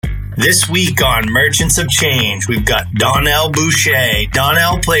This week on Merchants of Change, we've got Donnell Boucher.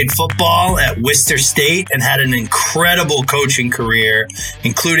 Donnell played football at Worcester State and had an incredible coaching career,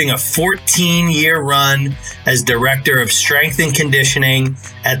 including a 14-year run as Director of Strength and Conditioning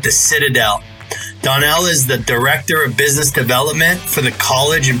at the Citadel. Donnell is the Director of Business Development for the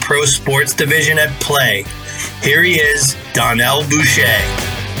College and Pro Sports Division at PLAE. Here he is, Donnell Boucher.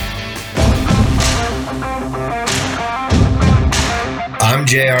 I'm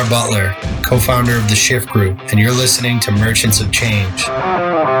JR Butler, co-founder of the Shift Group, and you're listening to Merchants of Change.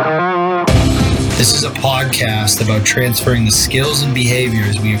 This is a podcast about transferring the skills and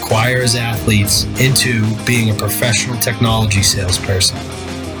behaviors we acquire as athletes into being a professional technology salesperson.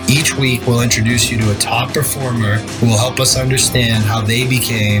 Each week, we'll introduce you to a top performer who will help us understand how they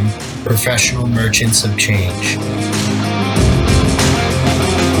became professional merchants of change.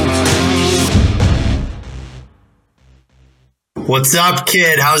 What's up,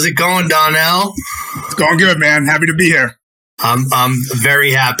 kid? How's it going, Donnell? It's going good, man. Happy to be here. I'm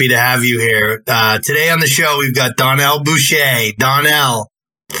very happy to have you here. Today on the show, we've got Donnell Boucher. Donnell,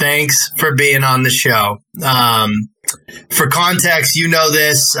 thanks for being on the show. For context, you know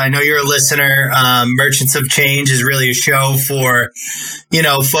this. I know you're a listener. Merchants of Change is really a show for,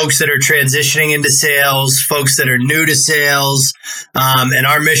 folks that are transitioning into sales, folks that are new to sales. And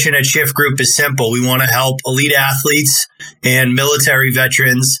our mission at Shift Group is simple. We want to help elite athletes and military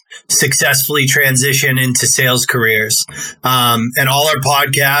veterans successfully transition into sales careers. And all our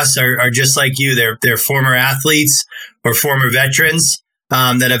podcasts are just like you. They're former athletes or former veterans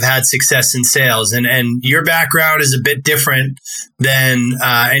that have had success in sales. And your background is a bit different than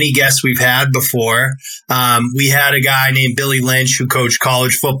any guest we've had before. We had a guy named Billy Lynch who coached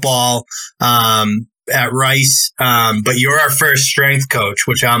college football at Rice, but you're our first strength coach,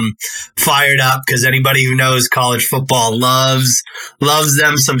 which I'm fired up because anybody who knows college football loves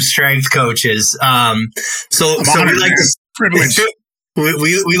them some strength coaches. So we like to privilege.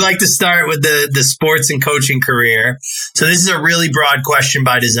 We like to start with the sports and coaching career. So this is a really broad question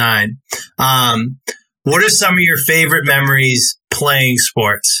by design. What are some of your favorite memories playing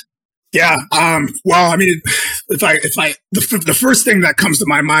sports? Yeah. Well, I mean, the first thing that comes to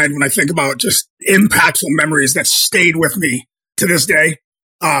my mind when I think about just impactful memories that stayed with me to this day,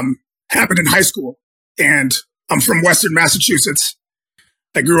 happened in high school. And I'm from Western Massachusetts.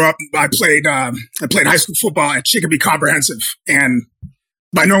 I grew up, I played high school football at Chicopee Comprehensive, and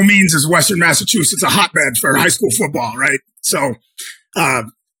by no means is Western Massachusetts a hotbed for high school football, right? So,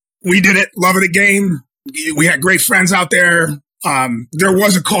 we did it, loving the game. We had great friends out there. There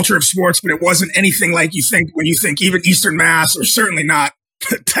was a culture of sports, but it wasn't anything like you think when you think even Eastern Mass, or certainly not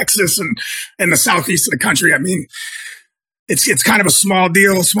Texas and the southeast of the country. I mean, it's kind of a small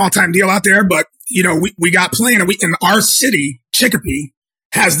time deal out there, but we got playing, and in our city, Chicopee,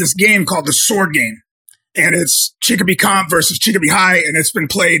 has this game called the Sword Game. And it's Chicopee Comp versus Chicopee High, and it's been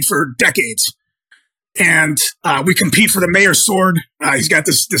played for decades. And we compete for the mayor's sword. He's got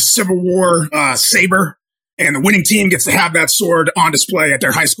this Civil War saber, and the winning team gets to have that sword on display at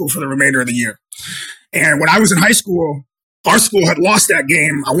their high school for the remainder of the year. And when I was in high school, our school had lost that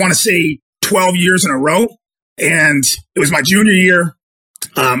game, I want to say 12 years in a row. And it was my junior year.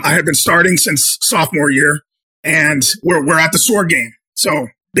 I had been starting since sophomore year, and we're at the Sword Game. So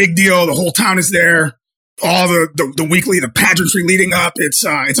big deal. The whole town is there. All the weekly, the pageantry leading up. It's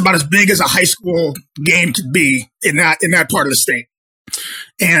about as big as a high school game could be in that part of the state.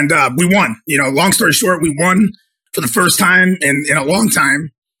 And we won. Long story short, we won for the first time in a long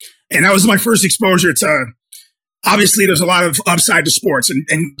time. And that was my first exposure to. Obviously, there's a lot of upside to sports,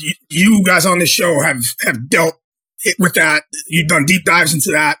 and you guys on this show have dealt with that. You've done deep dives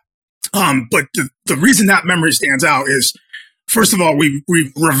into that. But the reason that memory stands out is, first of all, we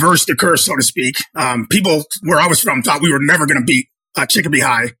reversed the curse, so to speak. People where I was from thought we were never going to beat Chicopee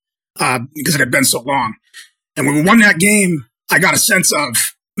High because it had been so long. And when we won that game, I got a sense of,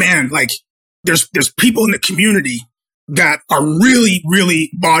 man, like there's people in the community that are really,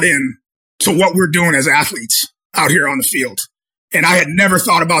 really bought in to what we're doing as athletes out here on the field. And I had never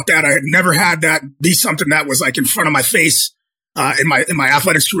thought about that. I had never had that be something that was like in front of my face in my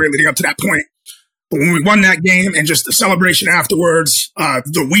athletics career leading up to that point. But when we won that game and just the celebration afterwards,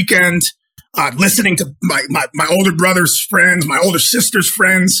 the weekend, listening to my older brother's friends, my older sister's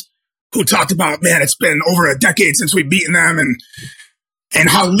friends who talked about, man, it's been over a decade since we've beaten them, and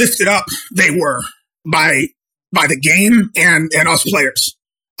how lifted up they were by the game and us players,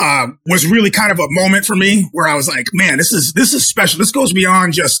 was really kind of a moment for me where I was like, man, this is special. This goes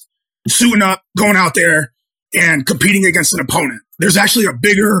beyond just suiting up, going out there and competing against an opponent. There's actually a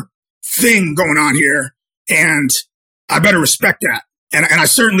bigger thing going on here, and I better respect that. And I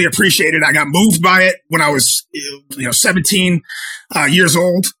certainly appreciate it. I got moved by it when I was, 17 years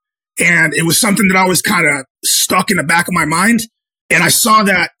old. And it was something that always kind of stuck in the back of my mind. And I saw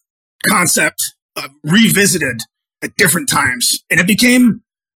that concept revisited at different times, and it became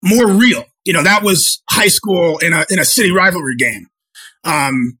more real. That was high school in a city rivalry game.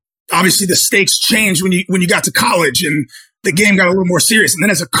 Obviously the stakes changed when you got to college, and the game got a little more serious. And then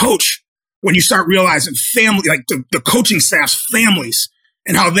as a coach, when you start realizing family, like the coaching staff's families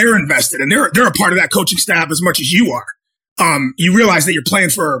and how they're invested, and they're a part of that coaching staff as much as you are, you realize that you're playing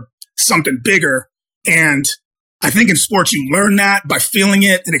for something bigger. And I think in sports, you learn that by feeling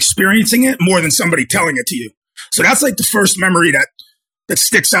it and experiencing it more than somebody telling it to you. So that's like the first memory that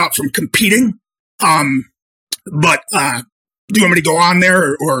sticks out from competing. But do you want me to go on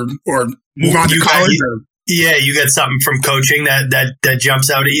there or move on to college? Yeah, you got something from coaching that jumps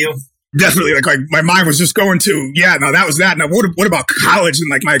out at you? Definitely. Like my mind was just going to, no, that was that. Now, what about college and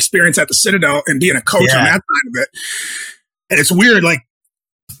like my experience at the Citadel and being a coach on that side of it? And it's weird. Like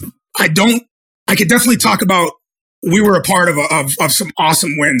I could definitely talk about, we were a part of some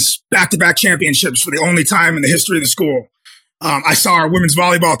awesome wins, back-to-back championships for the only time in the history of the school. I saw our women's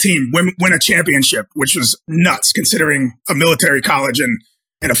volleyball team win a championship, which was nuts considering a military college and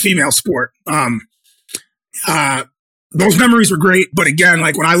a female sport. Those memories were great. But again,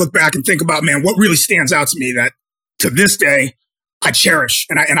 like when I look back and think about, man, what really stands out to me that to this day I cherish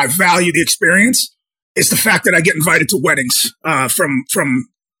and I value the experience is the fact that I get invited to weddings from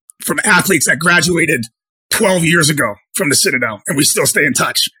athletes that graduated 12 years ago from the Citadel, and we still stay in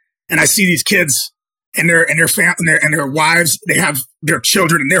touch. And I see these kids and their wives, they have their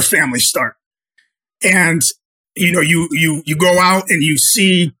children and their families start. And you go out and you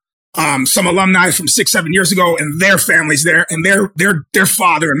see some alumni from 6-7 years ago and their families there, and their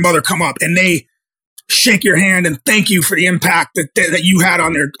father and mother come up and they shake your hand and thank you for the impact that you had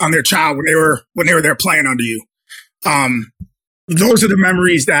on their child when they were there playing under you. Those are the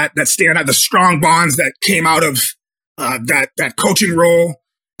memories that stand out, the strong bonds that came out of that coaching role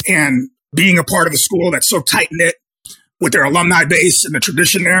and being a part of a school that's so tight knit with their alumni base and the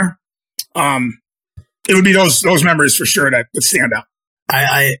tradition there. It would be those memories for sure that stand out.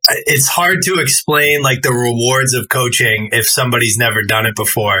 It's hard to explain like the rewards of coaching if somebody's never done it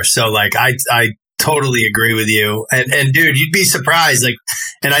before. So like I totally agree with you. And dude, you'd be surprised. Like,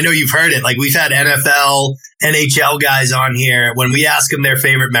 and I know you've heard it. Like we've had NFL, NHL guys on here. When we ask them their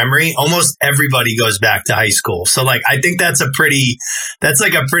favorite memory, almost everybody goes back to high school. So like, I think that's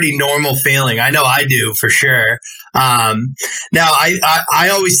like a pretty normal feeling. I know I do for sure. Now I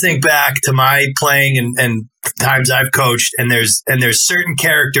always think back to my playing and times I've coached, and there's certain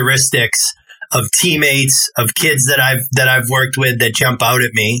characteristics of teammates, of kids that I've worked with that jump out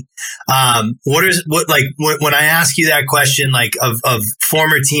at me. When I ask you that question, like of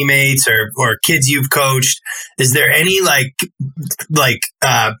former teammates or kids you've coached, is there any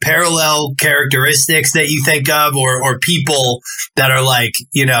parallel characteristics that you think of or people that are like,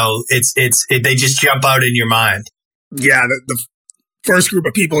 they just jump out in your mind? Yeah. The first group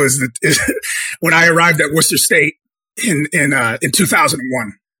of people is when I arrived at Worcester State in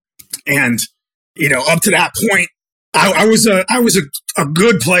 2001. And, up to that point, I was a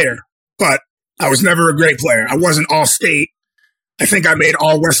good player, but I was never a great player. I wasn't all state. I think I made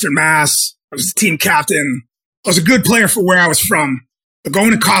all Western Mass. I was the team captain. I was a good player for where I was from. But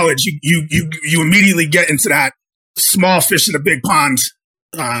going to college, you immediately get into that small fish in a big pond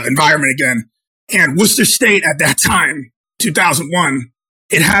environment again. And Worcester State at that time, 2001,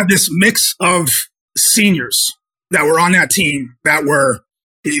 it had this mix of seniors that were on that team that were.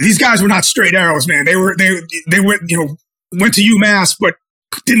 These guys were not straight arrows, man. They went to UMass, but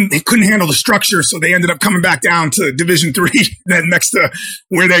couldn't handle the structure, so they ended up coming back down to Division III, then next to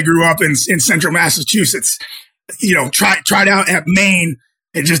where they grew up in central Massachusetts. Tried out at Maine,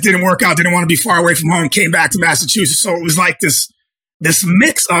 it just didn't work out. Didn't want to be far away from home. Came back to Massachusetts, so it was like this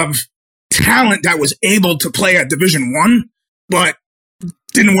mix of talent that was able to play at Division I, but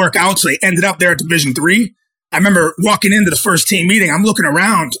didn't work out, so they ended up there at Division III. I remember walking into the first team meeting, I'm looking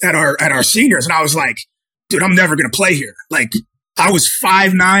around at our seniors, and I was like, dude, I'm never going to play here. Like, I was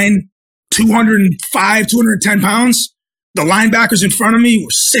 5'9", 205, 210 pounds. The linebackers in front of me were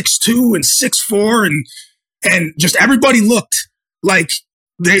 6'2" and 6'4", and just everybody looked like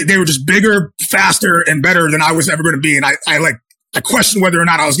they were just bigger, faster, and better than I was ever going to be. And I questioned whether or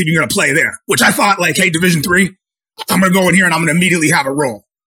not I was even going to play there, which I thought like, hey, Division III, I'm going to go in here and I'm going to immediately have a role.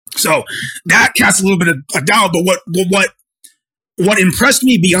 So that casts a little bit of a doubt, but what impressed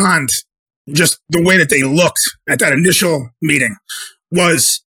me beyond just the way that they looked at that initial meeting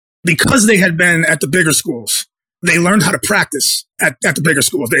was because they had been at the bigger schools they learned how to practice at the bigger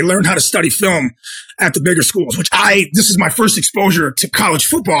schools. They learned how to study film at the bigger schools, this is my first exposure to college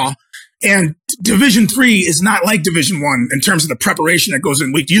football. And Division III is not like Division I in terms of the preparation that goes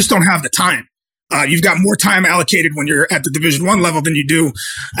in. You just don't have the time. You've got more time allocated when you're at the Division I level than you do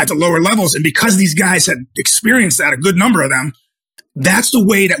at the lower levels. And because these guys had experienced that, a good number of them, that's the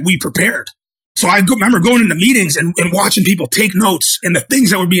way that we prepared. So I remember going into meetings and watching people take notes and the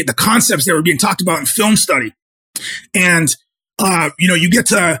things that would be the concepts that were being talked about in film study. And, you get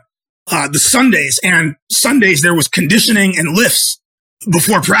to the Sundays, and Sundays there was conditioning and lifts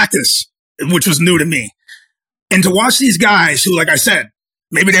before practice, which was new to me. And to watch these guys who, like I said,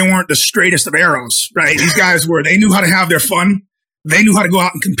 maybe they weren't the straightest of arrows, right? These guys they knew how to have their fun. They knew how to go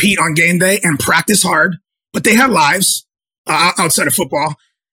out and compete on game day and practice hard, but they had lives outside of football.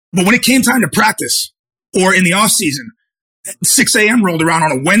 But when it came time to practice or in the off season, 6 a.m. rolled around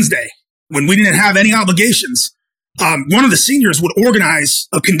on a Wednesday when we didn't have any obligations. One of the seniors would organize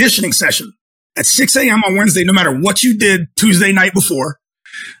a conditioning session at 6 a.m. on Wednesday, no matter what you did Tuesday night before.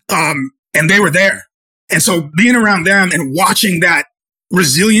 And they were there. And so being around them and watching that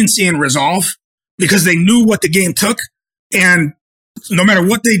resiliency and resolve, because they knew what the game took, and no matter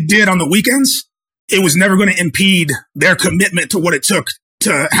what they did on the weekends, it was never going to impede their commitment to what it took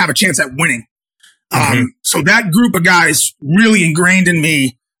to have a chance at winning. So that group of guys really ingrained in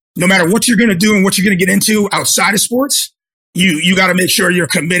me, no matter what you're going to do and what you're going to get into outside of sports, you got to make sure you're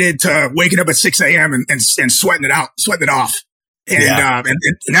committed to waking up at 6 a.m. and sweating it off.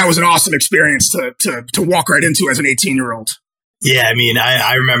 And that was an awesome experience to walk right into as an 18-year-old. Yeah, I mean,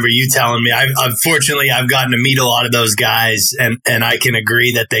 I remember you telling me. Unfortunately, I've gotten to meet a lot of those guys, and I can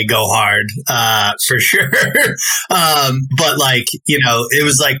agree that they go hard, for sure. But it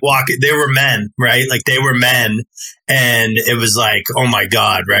was like walking. They were men, right? Like they were men, and it was like, oh my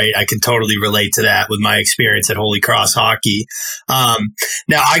God, right? I can totally relate to that with my experience at Holy Cross Hockey.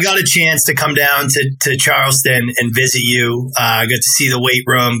 Now I got a chance to come down to Charleston and visit you. I got to see the weight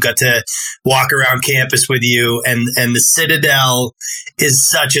room, got to walk around campus with you, and the Citadel is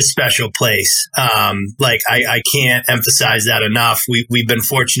such a special place. I can't emphasize that enough. We've been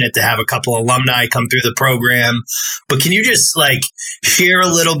fortunate to have a couple alumni come through the program, but can you just share a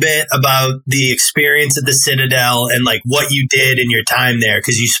little bit about the experience at the Citadel and what you did in your time there?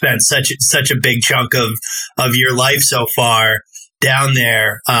 Because you spent such a big chunk of your life so far down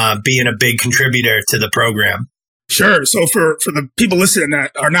there, being a big contributor to the program. Sure. So for the people listening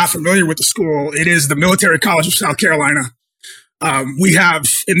that are not familiar with the school, it is the Military College of South Carolina. We have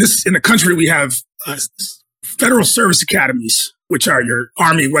in the country, we have federal service academies, which are your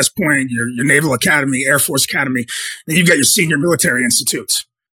Army, West Point, your Naval Academy, Air Force Academy, and you've got your senior military institutes.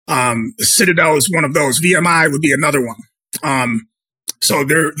 The Citadel is one of those. VMI would be another one. So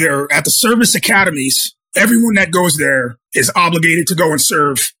they're at the service academies. Everyone that goes there is obligated to go and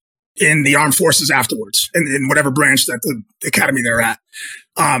serve in the armed forces afterwards, in whatever branch that the academy they're at.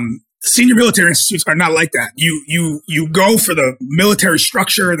 Senior military institutes are not like that. You go for the military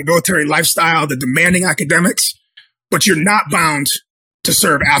structure, the military lifestyle, the demanding academics, but you're not bound to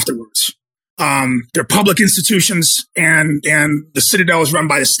serve afterwards. They're public institutions, and the Citadel is run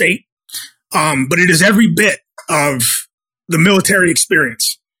by the state. But it is every bit of the military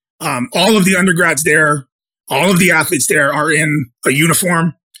experience. All of the undergrads there, all of the athletes there are in a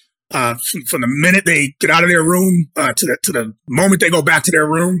uniform. From the minute they get out of their room to the moment they go back to their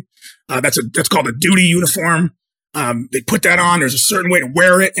room. That's called a duty uniform. They put that on. There's a certain way to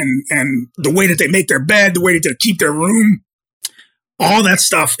wear it, and the way that they make their bed, the way that they keep their room, all that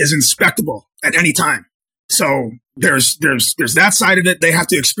stuff is inspectable at any time. So there's that side of it they have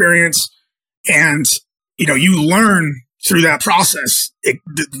to experience, and you learn through that process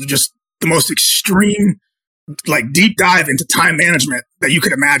just the most extreme, deep dive into time management that you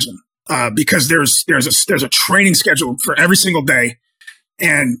could imagine, because there's a training schedule for every single day.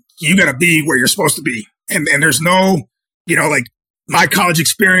 And you got to be where you're supposed to be. And there's no, my college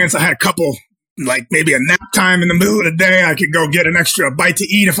experience, I had a couple, maybe a nap time in the middle of the day. I could go get an extra bite to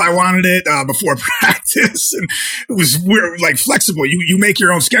eat if I wanted it before practice. And it was weird, flexible. You make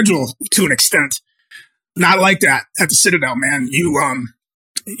your own schedule to an extent. Not like that at the Citadel, man.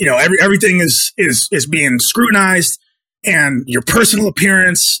 Everything is being scrutinized, and your personal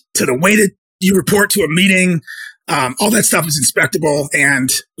appearance to the way that you report to a meeting. All that stuff is inspectable, and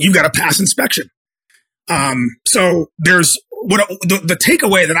you've got to pass inspection. So there's the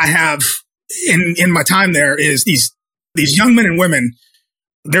takeaway that I have in my time there is these young men and women,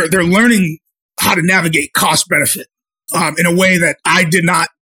 they're learning how to navigate cost benefit in a way that I did not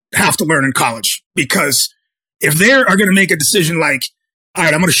have to learn in college. Because if they are going to make a decision all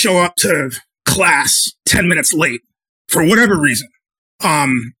right, I'm going to show up to class 10 minutes late for whatever reason,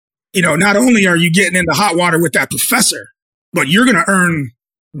 not only are you getting into hot water with that professor, but you're going to earn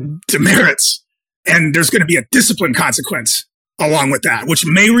demerits, and there's going to be a discipline consequence along with that, which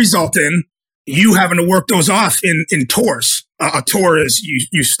may result in you having to work those off in tours. A tour is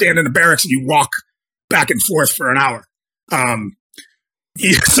you stand in the barracks and you walk back and forth for an hour.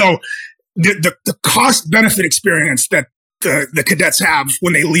 So the cost benefit experience that the cadets have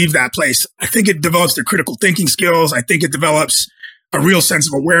when they leave that place, I think it develops their critical thinking skills. I think it develops a real sense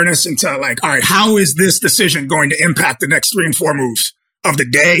of awareness into like, all right, how is this decision going to impact the next 3 and 4 moves of the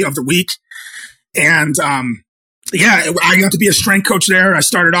day, of the week? And, I got to be a strength coach there. I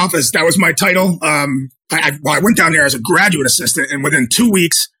started off that was my title. I went down there as a graduate assistant, and within 2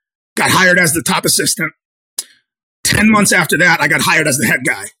 weeks got hired as the top assistant. 10 months after that, I got hired as the head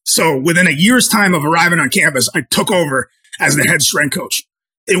guy. So within a year's time of arriving on campus, I took over as the head strength coach.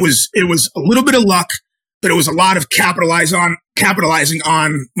 It was a little bit of luck, but it was a lot of capitalizing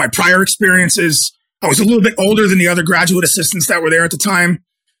on my prior experiences. I was a little bit older than the other graduate assistants that were there at the time.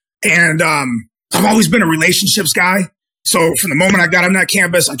 And I've always been a relationships guy. So from the moment I got on that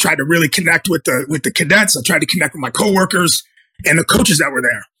campus, I tried to really connect with the cadets. I tried to connect with my coworkers and the coaches that were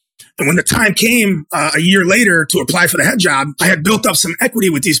there. And when the time came a year later to apply for the head job, I had built up some equity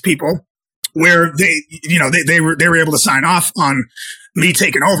with these people where they were able to sign off on me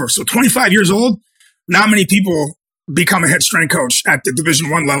taking over. So 25 years old, not many people become a head strength coach at the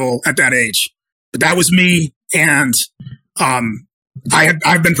Division I level at that age. But that was me. And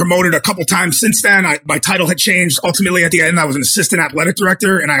I've been promoted a couple times since then. My title had changed. Ultimately, at the end, I was an assistant athletic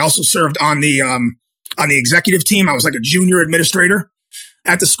director, and I also served on the executive team. I was like a junior administrator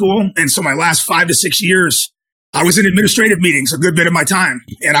at the school. And so my last 5 to 6 years, I was in administrative meetings a good bit of my time.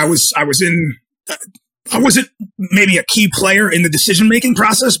 And I wasn't maybe a key player in the decision-making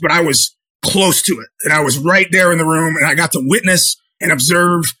process, but I was close to it. And I was right there in the room, and I got to witness and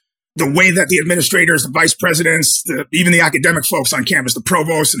observe the way that the administrators, the vice presidents, even the academic folks on campus, the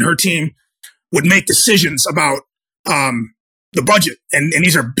provost and her team would make decisions about the budget. And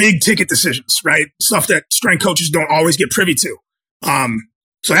these are big ticket decisions, right? Stuff that strength coaches don't always get privy to.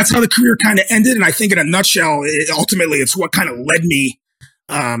 So that's how the career kind of ended. And I think in a nutshell, ultimately, it's what kind of led me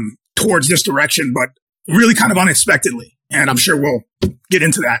towards this direction, but really kind of unexpectedly. And I'm sure we'll get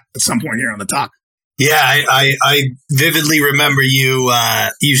into that at some point here on the talk. Yeah, I vividly remember you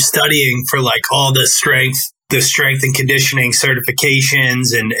studying for like all the strength and conditioning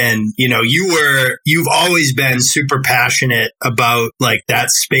certifications, and you've always been super passionate about like that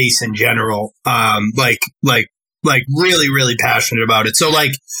space in general. Like really, really passionate about it. So like,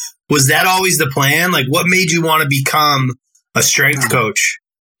 was that always the plan? Like, what made you want to become a strength coach?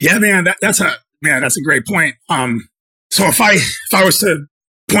 Yeah, man, that's a great point. So if I was to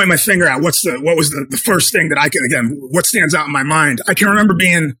point my finger at what was the first thing that I could, again, what stands out in my mind, I can remember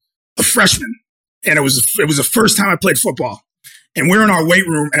being a freshman, and it was the first time I played football, and we're in our weight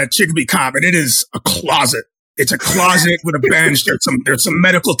room at Chicopee Comp, and it is a closet. It's a closet with a bench. There's some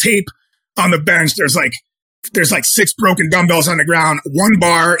medical tape on the bench. There's like 6 broken dumbbells on the ground, 1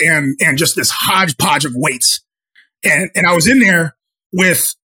 bar, and just this hodgepodge of weights. And I was in there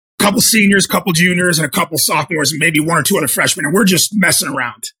with a couple seniors, a couple juniors, and a couple sophomores, and maybe 1 or 2 other freshmen, and we're just messing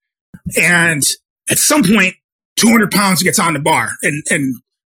around. And at some point, 200 pounds gets on the bar, and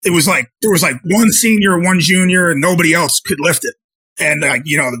it was like there was like 1 senior, 1 junior, and nobody else could lift it. And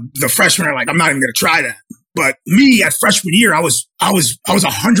the freshmen are like, I'm not even going to try that. But me at freshman year, I was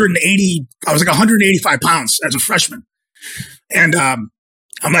 180. I was like 185 pounds as a freshman, and I'm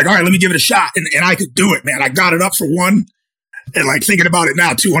like, all right, let me give it a shot, and I could do it, man. I got it up for 1, and like thinking about it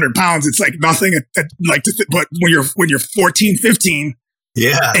now, 200 pounds, it's like nothing. But when you're 14, 15,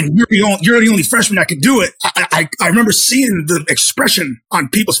 yeah, and you're the only freshman that could do it. I remember seeing the expression on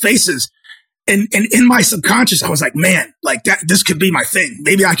people's faces. And in my subconscious, I was like, man, like this could be my thing.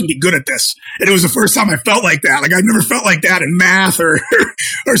 Maybe I can be good at this. And it was the first time I felt like that. Like I'd never felt like that in math or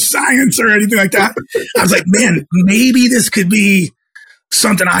science or anything like that. I was like, man, maybe this could be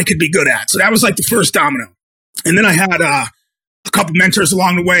something I could be good at. So that was like the first domino. And then I had a couple mentors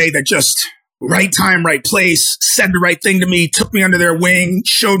along the way that just right time, right place, said the right thing to me, took me under their wing,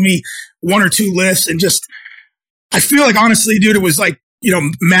 showed me 1 or 2 lifts. And just, I feel like honestly, dude, it was like,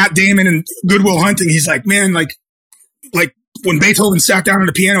 Matt Damon and Good Will Hunting, he's like, man, like when Beethoven sat down on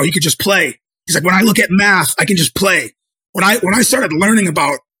the piano, he could just play. He's like, when I look at math, I can just play. When I started learning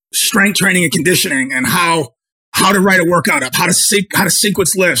about strength training and conditioning and how to write a workout up, how to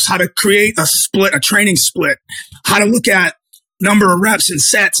sequence lifts, how to create a training split, how to look at number of reps and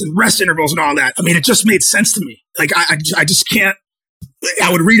sets and rest intervals and all that. I mean, it just made sense to me. Like I just can't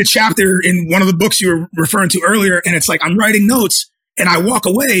I would read a chapter in one of the books you were referring to earlier, and it's like I'm writing notes, and I walk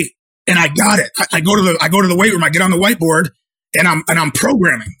away, and I got it. I go to the weight room, I get on the whiteboard, and I'm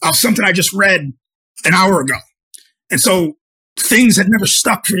programming of something I just read an hour ago, and so things had never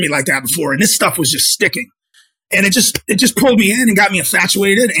stuck for me like that before, and this stuff was just sticking, and it just pulled me in and got me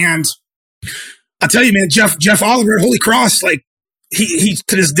infatuated. And I'll tell you, man, Jeff Oliver at Holy Cross, like he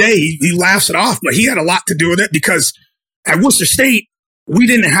to this day he laughs it off, but he had a lot to do with it because at Worcester State, we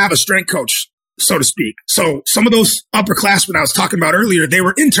didn't have a strength coach, so to speak. So some of those upperclassmen I was talking about earlier, they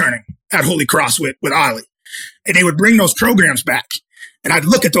were interning at Holy Cross with Ollie. And they would bring those programs back. And I'd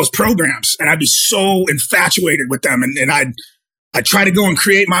look at those programs and I'd be so infatuated with them. And I'd try to go and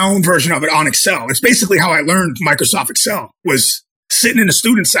create my own version of it on Excel. It's basically how I learned Microsoft Excel, was sitting in the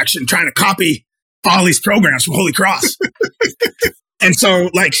student section trying to copy all these programs from Holy Cross. And so,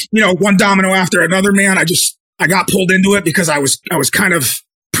 like, one domino after another, man, I got pulled into it because I was kind of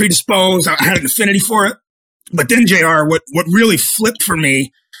predisposed. I had an affinity for it. But then, JR, what really flipped for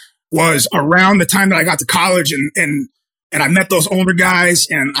me was around the time that I got to college and I met those older guys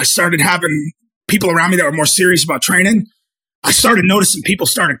and I started having people around me that were more serious about training. I started noticing people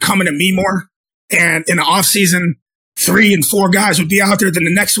started coming to me more. And in the off season, 3 and 4 guys would be out there. Then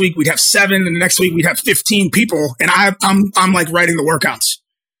the next week we'd have 7, and the next week we'd have 15 people. And I'm like writing the workouts.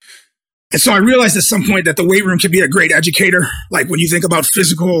 And so I realized at some point that the weight room can be a great educator. Like when you think about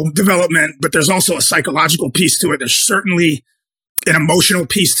physical development, but there's also a psychological piece to it. There's certainly an emotional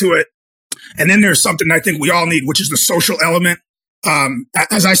piece to it. And then there's something I think we all need, which is the social element.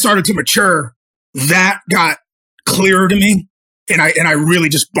 As I started to mature, that got clearer to me. And I really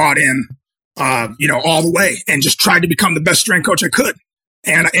just bought in, all the way and just tried to become the best strength coach I could.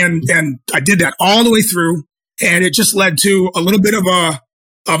 And I did that all the way through. And it just led to a little bit of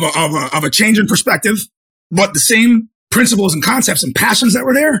a change in perspective, but the same principles and concepts and passions that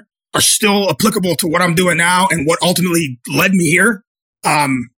were there are still applicable to what I'm doing now and what ultimately led me here.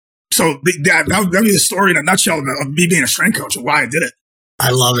 So that'd be the story in a nutshell of me being a strength coach and why I did it.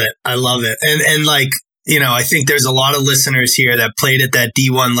 I love it. And like, I think there's a lot of listeners here that played at that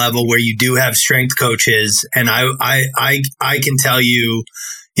D1 level where you do have strength coaches. And I can tell you,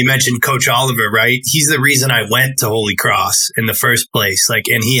 you mentioned Coach Oliver, right? He's the reason I went to Holy Cross in the first place.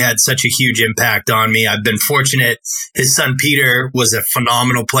 And he had such a huge impact on me. I've been fortunate. His son Peter was a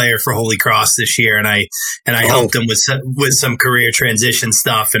phenomenal player for Holy Cross this year, and I helped him with some career transition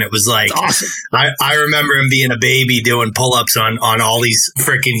stuff. And it was like, awesome. I remember him being a baby doing pull-ups on all these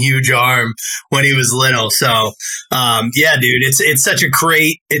freaking huge arm when he was little. So, yeah, dude, it's such a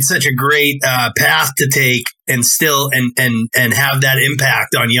great path to take. And still, and have that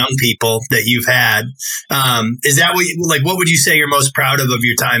impact on young people that you've had. Is that what would you say you're most proud of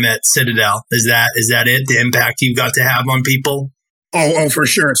your time at Citadel? Is that it? The impact you've got to have on people? Oh, for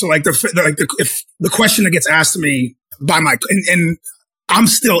sure. So if the question that gets asked to me by and I'm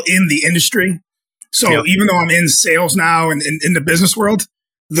still in the industry. So yep. Even though I'm in sales now and in the business world,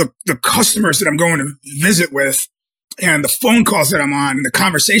 the customers that I'm going to visit with and the phone calls that I'm on and the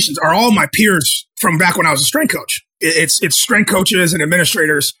conversations are all my peers from back when I was a strength coach. It's strength coaches and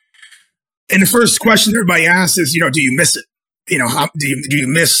administrators. And the first question everybody asks is, do you miss it? Do you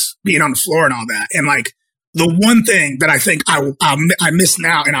miss being on the floor and all that? And like the one thing that I think I miss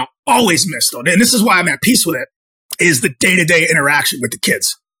now and I'll always miss though, and this is why I'm at peace with it, is the day-to-day interaction with the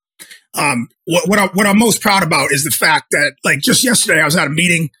kids. What I'm most proud about is the fact that like just yesterday I was at a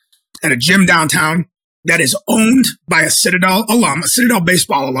meeting at a gym downtown that is owned by a Citadel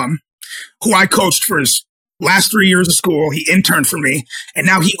baseball alum, who I coached for his last 3 years of school. He interned for me, and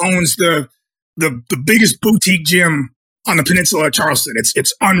now he owns the biggest boutique gym on the peninsula of Charleston.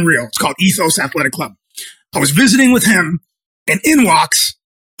 It's unreal. It's called Ethos Athletic Club. I was visiting with him, and in walks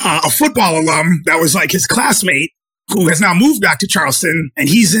a football alum that was like his classmate, who has now moved back to Charleston, and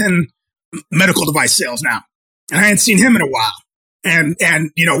he's in medical device sales now. And I hadn't seen him in a while. And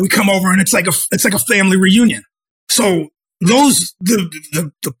we come over and it's like a family reunion. So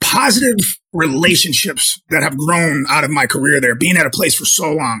the positive relationships that have grown out of my career there, being at a place for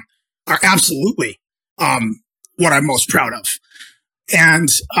so long, are absolutely what I'm most proud of. And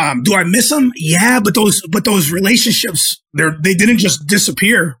do I miss them? Yeah, but those relationships, they didn't just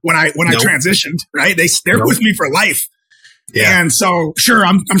disappear when I transitioned, right? They're with me for life. Yeah. And so sure,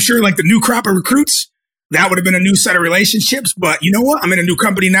 I'm sure like the new crop of recruits, that would have been a new set of relationships. But you know what? I'm in a new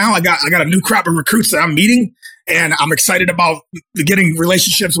company now. I got a new crop of recruits that I'm meeting, and I'm excited about getting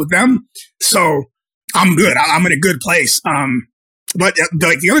relationships with them. So I'm good. I'm in a good place. But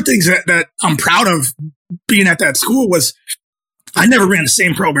like the other things that I'm proud of being at that school was I never ran the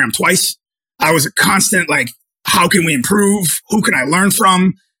same program twice. I was a constant like how can we improve? Who can I learn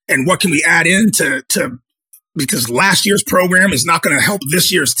from? And what can we add in to because last year's program is not going to help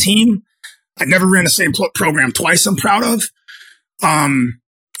this year's team. I never ran the same program twice. I'm proud of.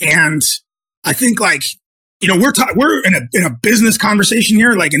 And I think like, we're in a business conversation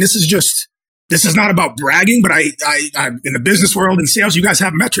here. Like, and this is not about bragging, but I in the business world and sales, you guys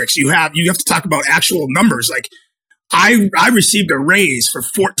have metrics. You have to talk about actual numbers. Like I received a raise for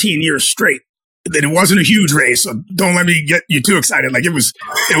 14 years straight. It wasn't a huge raise, so don't let me get you too excited. Like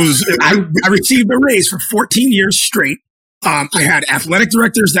I received a raise for 14 years straight. I had athletic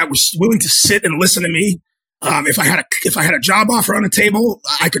directors that were willing to sit and listen to me. If I had a job offer on the table,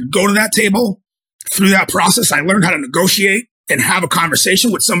 I could go to that table. Through that process, I learned how to negotiate and have a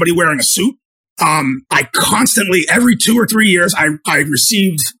conversation with somebody wearing a suit. I constantly, every 2 or 3 years, I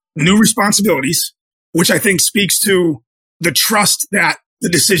received new responsibilities, which I think speaks to the trust that the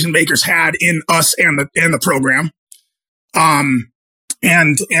decision makers had in us and the program. And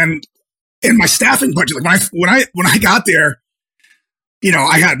my staffing budget, like when I got there,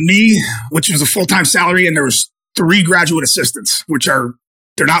 I had me, which was a full-time salary, and there was 3 graduate assistants, which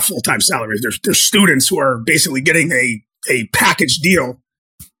they're not full-time salaries. They're students who are basically getting a package deal,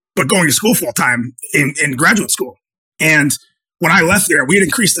 but going to school full-time in graduate school. And when I left there, we had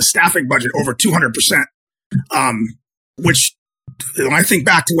increased the staffing budget over 200%, which when I think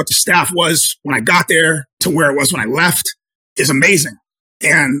back to what the staff was when I got there to where it was when I left is amazing.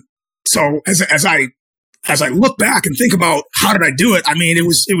 And so as I look back and think about how did I do it, I mean, it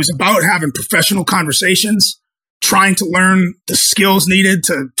was about having professional conversations, trying to learn the skills needed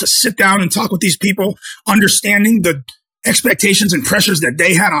to sit down and talk with these people, understanding the expectations and pressures that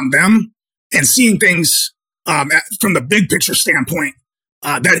they had on them, and seeing things from the big picture standpoint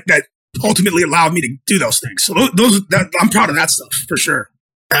that ultimately allowed me to do those things. So I'm proud of that stuff for sure.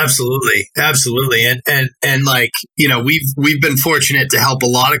 Absolutely. And like, we've been fortunate to help a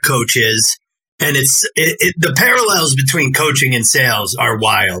lot of coaches, and the parallels between coaching and sales are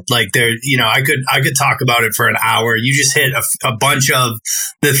wild. Like I could talk about it for an hour. You just hit a bunch of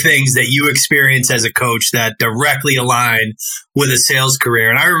the things that you experience as a coach that directly align with a sales career.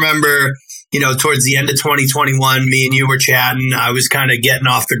 And I remember, towards the end of 2021, me and you were chatting. I was kind of getting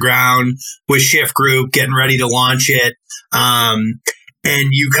off the ground with Shift Group, getting ready to launch it. And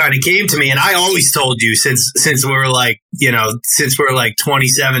you kind of came to me, and I always told you since we were like, since we're like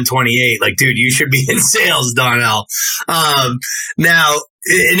 27, 28, like, dude, you should be in sales, Donnell. But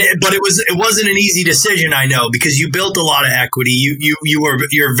it wasn't an easy decision, I know, because you built a lot of equity.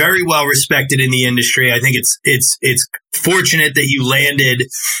 You're very well respected in the industry. I think it's fortunate that you landed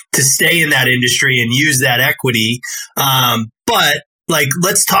to stay in that industry and use that equity. But like,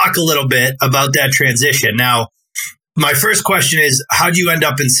 let's talk a little bit about that transition. Now, my first question is, how'd you end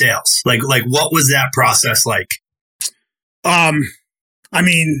up in sales? Like what was that process like? I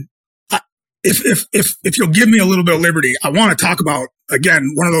mean, if you'll give me a little bit of liberty, I want to talk about,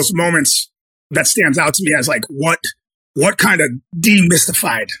 again, one of those moments that stands out to me as like, what kind of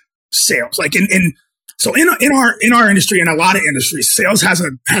demystified sales? Like in our industry and a lot of industries, sales has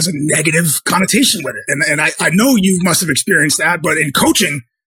a negative connotation with it. And I know you must have experienced that, but in coaching,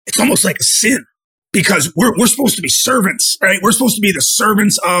 it's almost like a sin. Because we're supposed to be servants, right? We're supposed to be the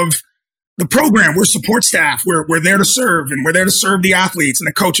servants of the program. We're support staff. We're there to serve, and we're there to serve the athletes and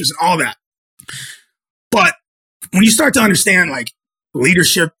the coaches and all that. But when you start to understand like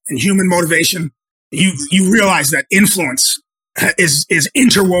leadership and human motivation, you realize that influence is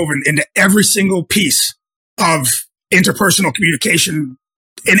interwoven into every single piece of interpersonal communication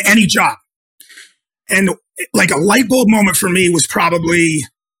in any job. And like a light bulb moment for me was probably,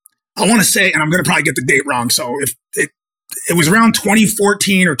 I want to say, and I'm going to probably get the date wrong. So if it was around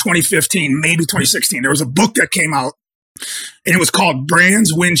 2014 or 2015, maybe 2016, there was a book that came out, and it was called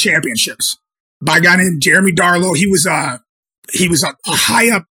Brands Win Championships by a guy named Jeremy Darlow. He was a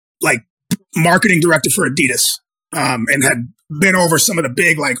high up like marketing director for Adidas, and had been over some of the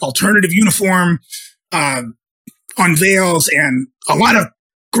big like alternative uniform unveils and a lot of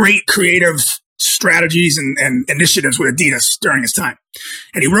great creative strategies and initiatives with Adidas during his time.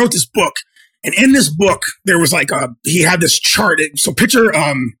 And he wrote this book. And in this book, there was like he had this chart. So picture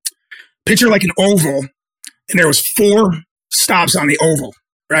like an oval, and there was 4 stops on the oval,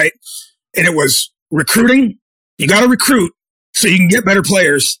 right? And it was recruiting. You got to recruit so you can get better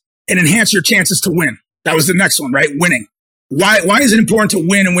players and enhance your chances to win. That was the next one, right? Winning. Why is it important to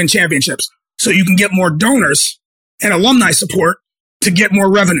win and win championships? So you can get more donors and alumni support to get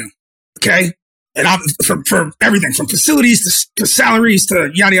more revenue. Okay. And for everything from facilities to salaries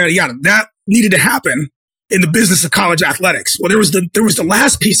to yada, yada, yada. That needed to happen in the business of college athletics. Well, there was the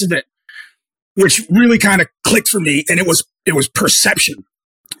last piece of it, which really kind of clicked for me. And it was perception,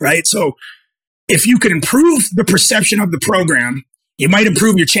 right? So if you could improve the perception of the program, you might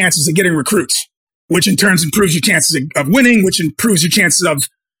improve your chances of getting recruits, which in turn improves your chances of winning, which improves your chances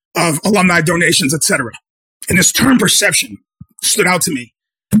of alumni donations, et cetera. And this term perception stood out to me.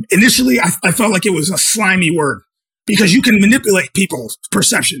 Initially, I felt like it was a slimy word because you can manipulate people's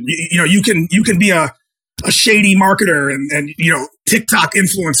perception. You can be a shady marketer and TikTok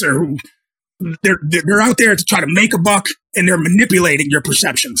influencer who they're out there to try to make a buck and they're manipulating your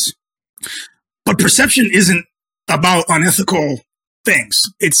perceptions. But perception isn't about unethical things.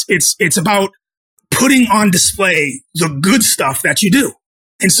 It's about putting on display the good stuff that you do.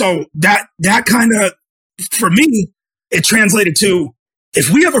 And so that kind of, for me, it translated to, if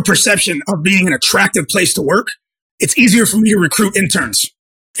we have a perception of being an attractive place to work, it's easier for me to recruit interns.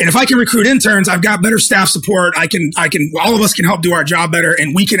 And if I can recruit interns, I've got better staff support. All of us can help do our job better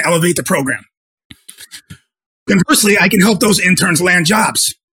and we can elevate the program. Conversely, I can help those interns land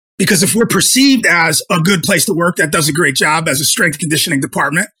jobs. Because if we're perceived as a good place to work that does a great job as a strength and conditioning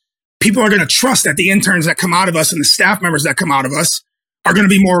department, people are going to trust that the interns that come out of us and the staff members that come out of us are going to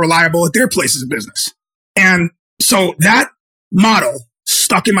be more reliable at their places of business. And so that model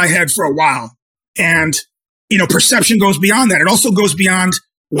stuck in my head for a while. And, perception goes beyond that. It also goes beyond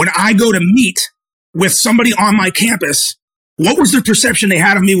when I go to meet with somebody on my campus, what was the perception they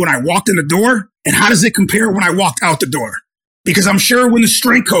had of me when I walked in the door? And how does it compare when I walked out the door? Because I'm sure when the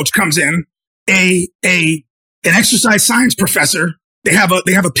strength coach comes in, an exercise science professor, they have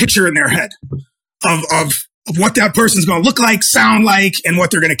a picture in their head of what that person's going to look like, sound like, and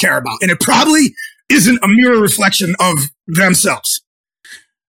what they're going to care about. And it probably isn't a mirror reflection of themselves.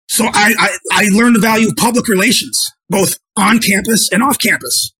 So I learned the value of public relations, both on campus and off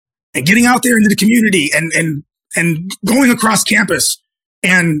campus, and getting out there into the community and going across campus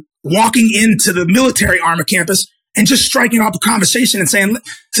and walking into the military arm of campus and just striking up a conversation and saying,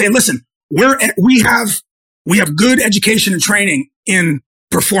 listen, we have good education and training in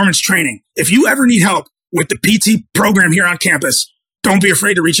performance training. If you ever need help with the PT program here on campus, don't be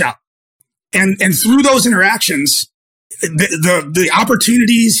afraid to reach out. And through those interactions, the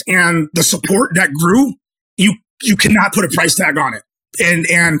opportunities and the support that grew, you cannot put a price tag on it.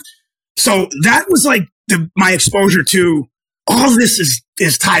 And so that was like my exposure to all of this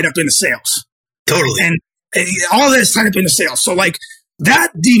is tied up into sales. Totally. And all of that is tied up into sales. So like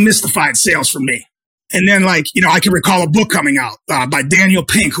that demystified sales for me. And then I can recall a book coming out by Daniel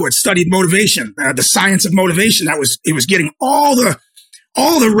Pink, who had studied motivation, the science of motivation. It was getting all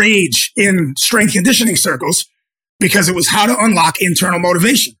the rage in strength conditioning circles because it was how to unlock internal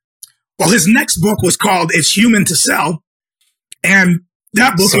motivation. Well, his next book was called It's Human to Sell. And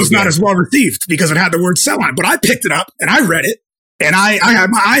that book was not as well received because it had the word sell on it. But I picked it up and I read it and I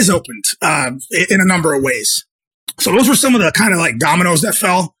had my eyes opened in a number of ways. So those were some of the kind of like dominoes that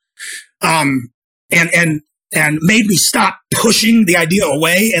fell and made me stop pushing the idea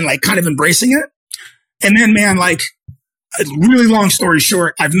away and like kind of embracing it. And then, man, like a really long story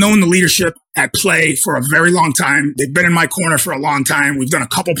short, I've known the leadership at PLAE for a very long time. They've been in my corner for a long time. We've done a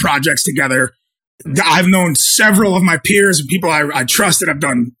couple projects together. I've known several of my peers and people I trust that have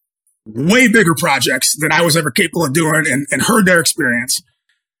done way bigger projects than I was ever capable of doing and heard their experience.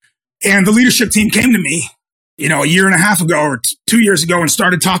 And the leadership team came to me, a year and a half ago or 2 years ago and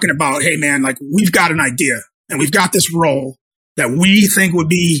started talking about, hey, man, like we've got an idea and we've got this role that we think would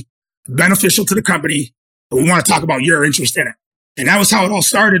be beneficial to the company. But we want to talk about your interest in it. And that was how it all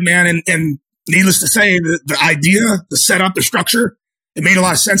started, man. And needless to say, the idea, the setup, the structure, it made a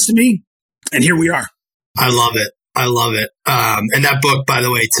lot of sense to me. And here we are. I love it. And that book, by the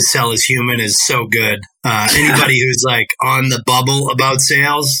way, To Sell is Human, is so good. Anybody who's like on the bubble about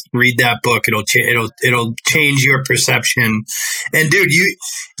sales, read that book. It'll change your perception. And dude,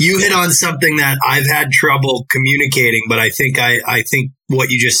 you hit on something that I've had trouble communicating, but I think what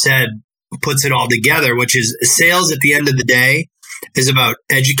you just said puts it all together, which is sales at the end of the day is about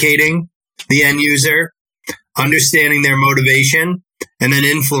educating the end user, understanding their motivation, and then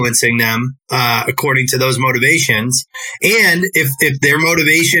influencing them according to those motivations. And if their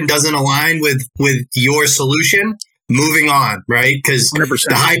motivation doesn't align with your solution, moving on, right? Because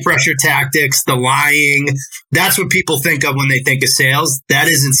the high pressure tactics, the lying, that's what people think of when they think of sales. That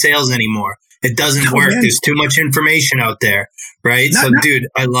isn't sales anymore. It doesn't work. Man. There's too much information out there, right? Dude,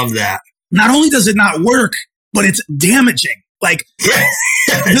 I love that. Not only does it not work, but it's damaging. Like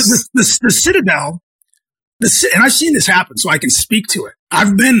yes. the Citadel, and I've seen this happen, so I can speak to it.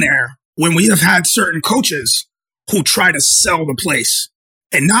 I've been there when we have had certain coaches who try to sell the place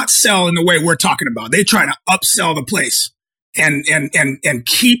and not sell in the way we're talking about. They try to upsell the place and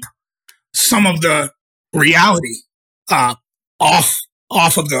keep some of the reality off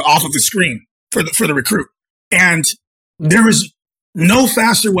of the screen for the recruit. And there is no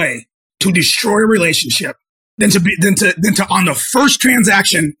faster way to destroy a relationship than to on the first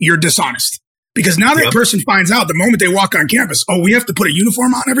transaction you're dishonest. Because now that person finds out the moment they walk on campus, oh, we have to put a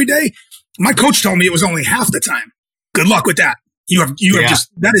uniform on every day. My coach told me it was only half the time. Good luck with that. You have just,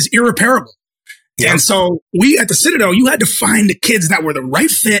 that is irreparable. Yep. And so we at the Citadel, you had to find the kids that were the right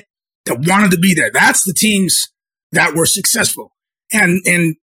fit, that wanted to be there. That's the teams that were successful. And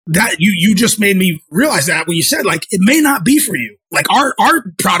that you just made me realize that when you said, like, it may not be for you. Like our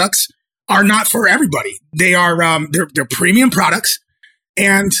products are not for everybody. They are, they're premium products.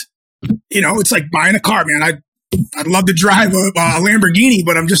 And, you know, it's like buying a car, man. I'd love to drive a Lamborghini,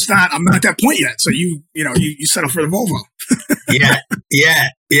 but I'm not at that point yet. So you settle for the Volvo. Yeah.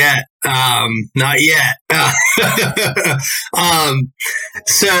 Not yet.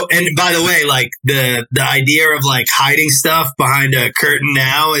 So, and by the way, like the idea of like hiding stuff behind a curtain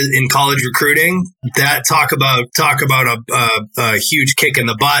now in college recruiting, that talk about a huge kick in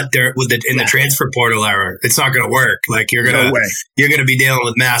the butt there in the transfer portal era. It's not going to work. Like you're going to be dealing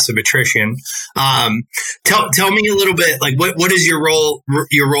with massive attrition. Tell me a little bit, like what is your role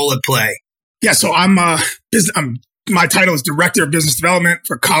at PLAE? Yeah. So my title is Director of Business Development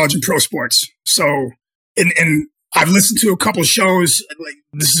for College and Pro Sports. So, and I've listened to a couple of shows. Like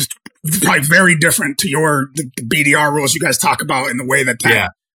this is probably very different to the BDR rules you guys talk about in the way that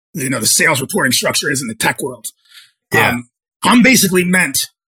the sales reporting structure is in the tech world. Yeah. I'm basically meant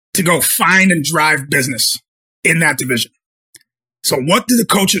to go find and drive business in that division. So what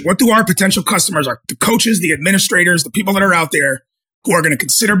do our potential customers, the coaches, the administrators, the people that are out there who are going to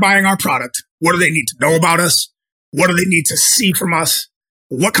consider buying our product, what do they need to know about us? What do they need to see from us?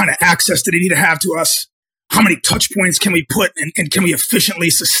 What kind of access do they need to have to us? How many touch points can we put and can we efficiently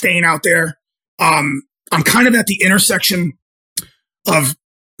sustain out there? I'm kind of at the intersection of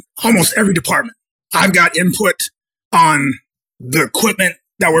almost every department. I've got input on the equipment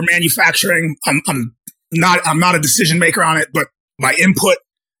that we're manufacturing. I'm not a decision maker on it, but my input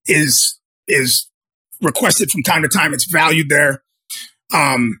is requested from time to time. It's valued there.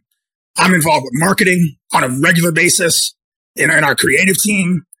 I'm involved with marketing on a regular basis in our creative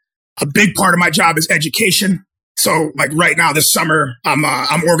team. A big part of my job is education. So like right now this summer,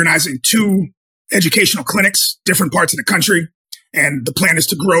 I'm organizing 2 educational clinics, different parts of the country. And the plan is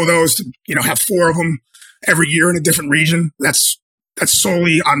to grow those to, have 4 of them every year in a different region. That's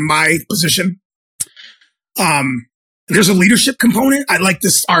solely on my position. There's a leadership component. I like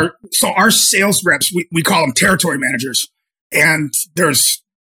this. Our sales reps, we call them territory managers. And there's,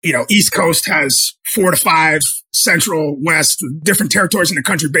 East Coast has 4 to 5, Central, West, different territories in the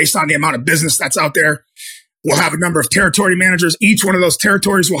country based on the amount of business that's out there. We'll have a number of territory managers. Each one of those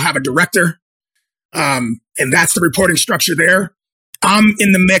territories will have a director. And that's the reporting structure there. I'm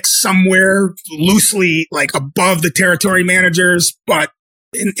in the mix somewhere loosely like above the territory managers, but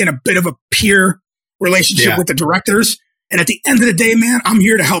in a bit of a peer relationship with the directors. And at the end of the day, man, I'm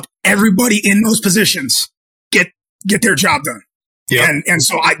here to help everybody in those positions get their job done. Yep. And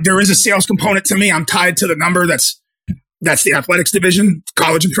so there is a sales component to me. I'm tied to the number that's the athletics division,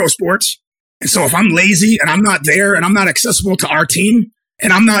 college and pro sports. And so if I'm lazy and I'm not there and I'm not accessible to our team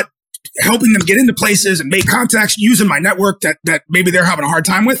and I'm not helping them get into places and make contacts using my network that maybe they're having a hard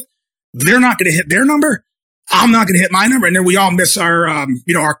time with, they're not going to hit their number. I'm not going to hit my number. And then we all miss our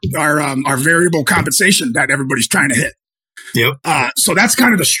variable compensation that everybody's trying to hit. Yep. So that's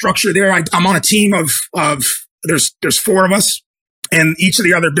kind of the structure there. I'm on a team of there's 4 of us. And each of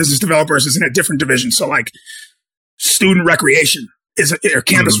the other business developers is in a different division. So like student recreation or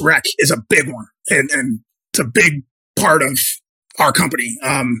campus rec is a big one. And it's a big part of our company.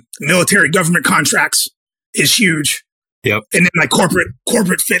 Military government contracts is huge. Yep. And then like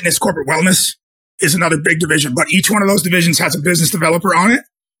corporate fitness, corporate wellness is another big division. But each one of those divisions has a business developer on it.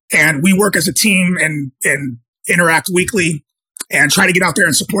 And we work as a team and interact weekly and try to get out there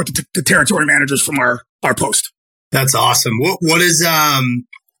and support the territory managers from our post. That's awesome. What has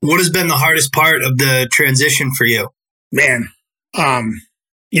been the hardest part of the transition for you? Man,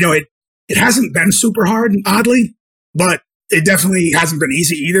 it hasn't been super hard, oddly, but it definitely hasn't been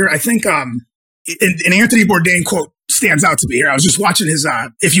easy either. I think an Anthony Bourdain quote stands out to me here. I was just watching his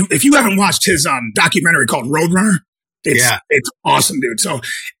if you haven't watched his documentary called Roadrunner, it's awesome, dude. So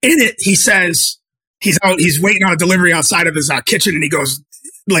in it, he says he's waiting on a delivery outside of his kitchen, and he goes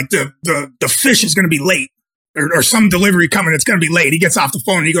like the fish is going to be late. Or some delivery coming, it's going to be late. He gets off the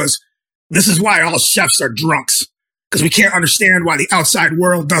phone and he goes, "This is why all chefs are drunks, because we can't understand why the outside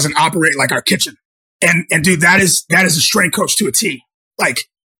world doesn't operate like our kitchen." And dude, that is a strength coach to a T. Like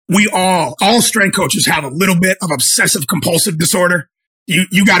all strength coaches have a little bit of obsessive compulsive disorder.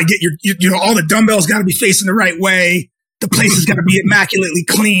 You got to get all the dumbbells got to be facing the right way. The place has got to be immaculately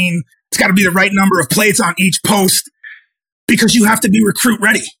clean. It's got to be the right number of plates on each post because you have to be recruit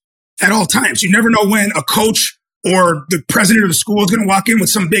ready at all times. You never know when a coach or the president of the school is going to walk in with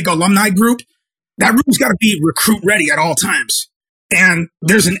some big alumni group. That room's got to be recruit ready at all times. And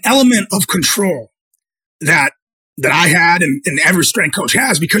there's an element of control that I had and every strength coach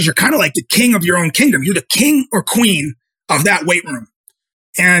has because you're kind of like the king of your own kingdom. You're the king or queen of that weight room.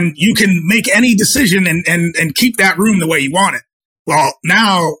 And you can make any decision and keep that room the way you want it. Well,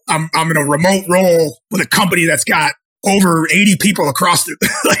 now I'm in a remote role with a company that's got over 80 people across the,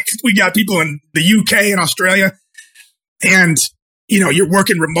 like we got people in the UK and Australia. And, you're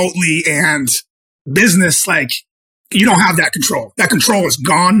working remotely and business, like you don't have that control. That control is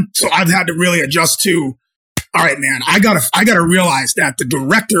gone. So I've had to really adjust to, all right, man, I gotta realize that the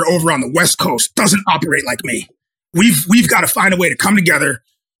director over on the West Coast doesn't operate like me. We've got to find a way to come together,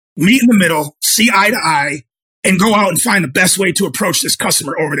 meet in the middle, see eye to eye, and go out and find the best way to approach this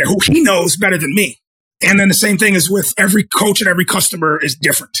customer over there who he knows better than me. And then the same thing is with every coach and every customer is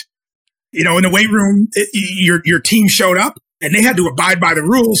different. In the weight room, your team showed up and they had to abide by the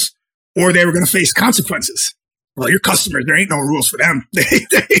rules or they were going to face consequences. Well, your customers, there ain't no rules for them.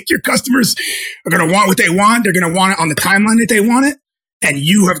 Your customers are going to want what they want. They're going to want it on the timeline that they want it. And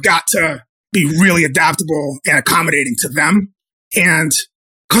you have got to be really adaptable and accommodating to them. And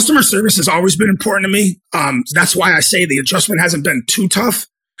customer service has always been important to me. That's why I say the adjustment hasn't been too tough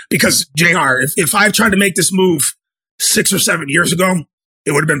because JR, if I tried to make this move 6 or 7 years ago,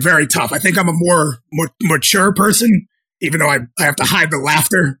 it would have been very tough. I think I'm a more mature person, even though I have to hide the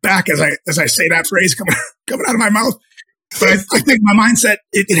laughter back as I say that phrase coming out of my mouth. But I think my mindset,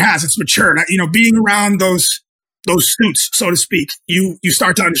 it's mature. And, being around those suits, so to speak, you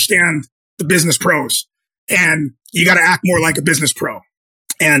start to understand the business pros and you got to act more like a business pro.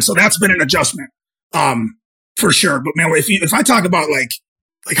 And so that's been an adjustment, for sure. But man, if I talk about like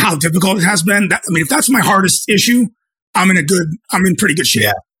how difficult it has been, if that's my hardest issue, I'm in pretty good shape.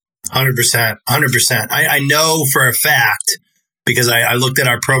 Yeah, 100%. I know for a fact, because I looked at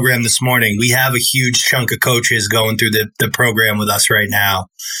our program this morning, we have a huge chunk of coaches going through the program with us right now.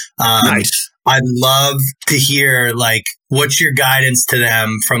 Nice. I'd love to hear what's your guidance to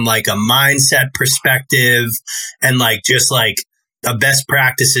them from a mindset perspective and just a best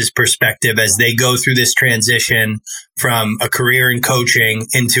practices perspective as they go through this transition from a career in coaching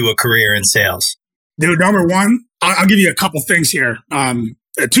into a career in sales. Dude, number one, I'll give you a couple things here. 2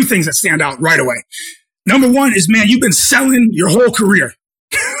 things that stand out right away. Number one is, man, you've been selling your whole career.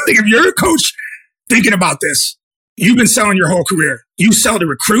 If you're a coach thinking about this, you've been selling your whole career. You sell to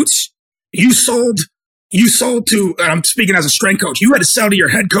recruits. You sold to, I'm speaking as a strength coach, you had to sell to your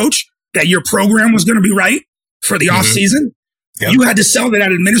head coach that your program was going to be right for the off season. Yep. You had to sell to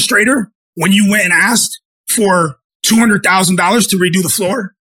that administrator when you went and asked for $200,000 to redo the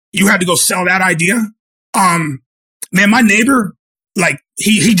floor. You had to go sell that idea. Man, my neighbor,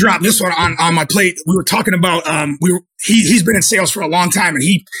 he dropped this one on my plate. We were talking about, he's been in sales for a long time and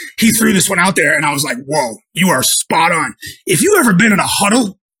he threw this one out there and I was like, whoa, you are spot on. If you ever been in a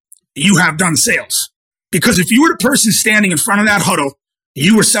huddle, you have done sales. Because if you were the person standing in front of that huddle,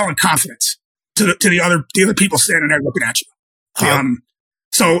 you were selling confidence to the other people standing there looking at you. Yep.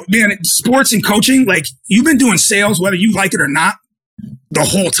 So man, sports and coaching, you've been doing sales, whether you like it or not, the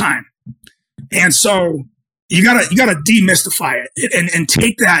whole time. And so you gotta demystify it and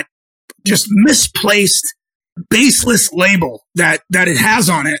take that just misplaced, baseless label that it has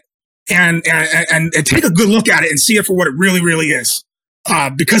on it and take a good look at it and see it for what it really, really is.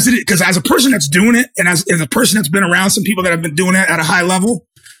 Because as a person that's doing it and as a person that's been around some people that have been doing it at a high level,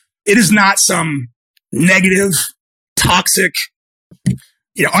 it is not some negative, toxic,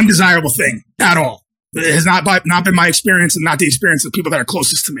 undesirable thing at all. It has not been my experience and not the experience of people that are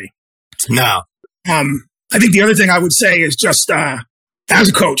closest to me. No. I think the other thing I would say is just, as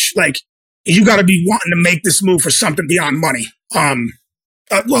a coach, you got to be wanting to make this move for something beyond money.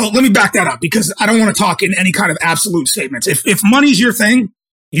 Well, let me back that up because I don't want to talk in any kind of absolute statements. If money's your thing,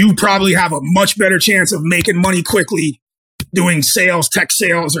 you probably have a much better chance of making money quickly doing sales, tech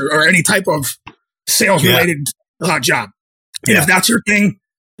sales, or any type of sales related job. And if that's your thing,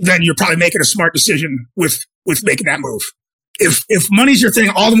 then you're probably making a smart decision with making that move. If money's your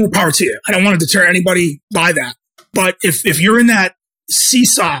thing, all the more power to you. I don't want to deter anybody by that. But if you're in that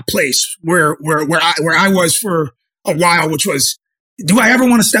seesaw place where I was for a while, which was, do I ever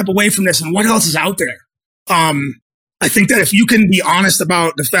want to step away from this and what else is out there? I think that if you can be honest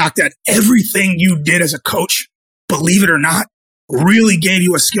about the fact that everything you did as a coach, believe it or not, really gave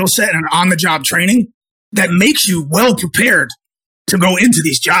you a skill set and on-the-job training that makes you well prepared to go into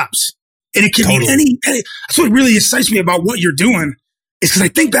these jobs. And it can be that's what really excites me about what you're doing is because I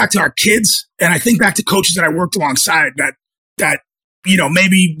think back to our kids and I think back to coaches that I worked alongside that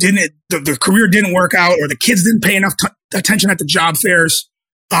maybe the career didn't work out or the kids didn't pay enough attention at the job fairs.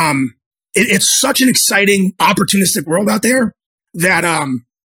 It's such an exciting, opportunistic world out there that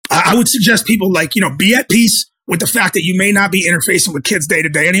I would suggest people be at peace with the fact that you may not be interfacing with kids day to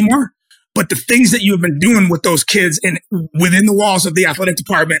day anymore. But the things that you have been doing with those kids and within the walls of the athletic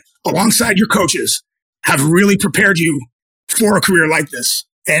department alongside your coaches have really prepared you for a career like this.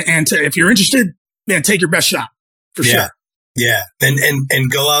 And if you're interested, man, take your best shot for sure. Yeah.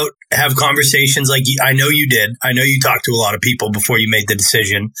 And go out, have conversations like I know you did. I know you talked to a lot of people before you made the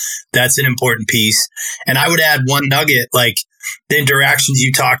decision. That's an important piece. And I would add one nugget, like the interactions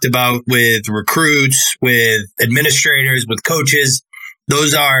you talked about with recruits, with administrators, with coaches.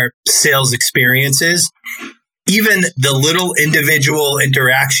 Those are sales experiences. Even the little individual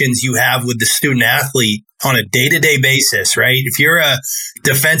interactions you have with the student athlete on a day-to-day basis, right? If you're a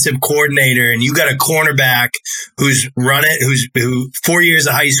defensive coordinator and you got a cornerback who 4 years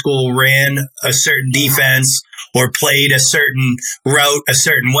of high school ran a certain defense or played a certain route a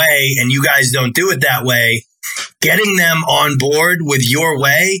certain way, and you guys don't do it that way, getting them on board with your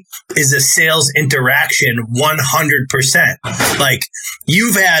way is a sales interaction 100%. Like,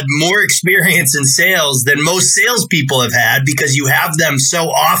 you've had more experience in sales than most salespeople have had because you have them so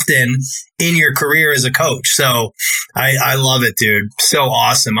often in your career as a coach. So I love it, dude. So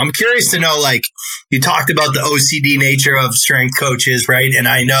awesome. I'm curious to know, like, you talked about the OCD nature of strength coaches, right? And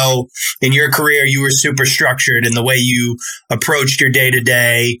I know in your career, you were super structured in the way you approached your day to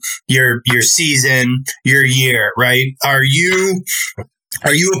day, your season, your year, right? Are you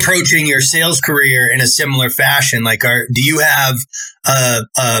approaching your sales career in a similar fashion? Like, do you have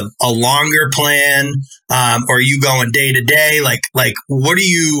a longer plan? Or are you going day to day? Like, what are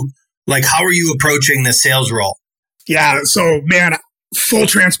you, like, how are you approaching the sales role? Yeah. So, man, full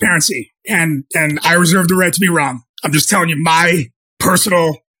transparency. And I reserve the right to be wrong. I'm just telling you my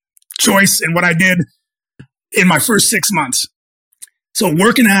personal choice and what I did in my first 6 months. So,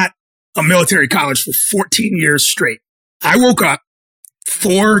 working at a military college for 14 years straight, I woke up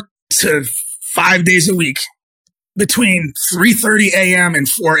 4 to 5 days a week between 3:30 a.m. and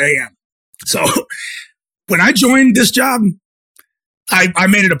 4 a.m. So when I joined this job, I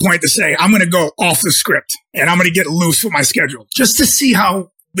made it a point to say, I'm going to go off the script and I'm going to get loose with my schedule just to see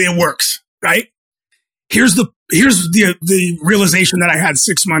how it works, right? Here's the realization that I had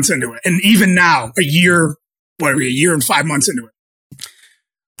 6 months into it. And even now, a year and 5 months into it,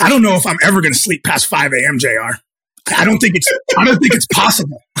 I don't know if I'm ever going to sleep past 5 a.m., JR. I don't think it's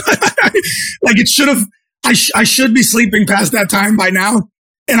possible. Like, it should have, I should be sleeping past that time by now.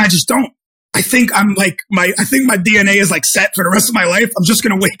 And I just don't. I think my DNA is like set for the rest of my life. I'm just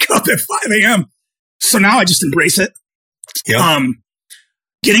going to wake up at 5 a.m. So now I just embrace it. Yep.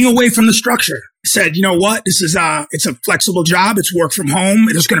 Getting away from the structure. Said, you know what? This is, it's a flexible job. It's work from home.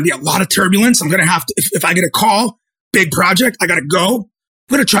 There's going to be a lot of turbulence. I'm going to have to, if I get a call, big project, I got to go.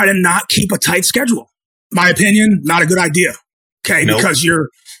 I'm going to try to not keep a tight schedule. My opinion, not a good idea. Okay. Nope. Because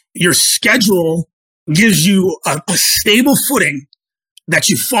your schedule gives you a stable footing that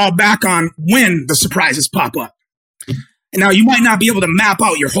you fall back on when the surprises pop up. And now you might not be able to map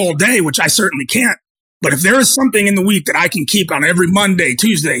out your whole day, which I certainly can't. But if there is something in the week that I can keep on every Monday,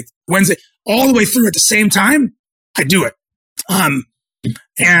 Tuesday, Wednesday, all the way through at the same time, I do it. And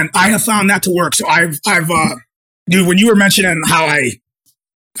I have found that to work. So dude, when you were mentioning how I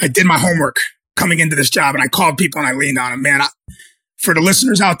did my homework coming into this job and I called people and I leaned on them, man, for the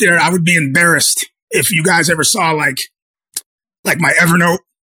listeners out there, I would be embarrassed if you guys ever saw like my Evernote.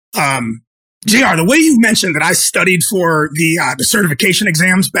 JR, the way you mentioned that I studied for the certification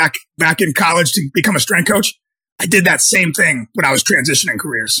exams back in college to become a strength coach, I did that same thing when I was transitioning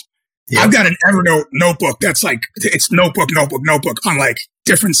careers. Yep. I've got an Evernote notebook that's like, it's notebook on like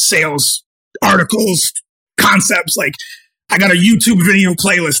different sales articles, concepts. Like, I got a YouTube video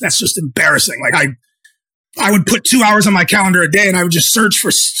playlist that's just embarrassing. Like, I would put 2 hours on my calendar a day and I would just search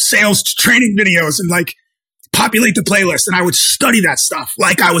for sales training videos and like populate the playlist. And I would study that stuff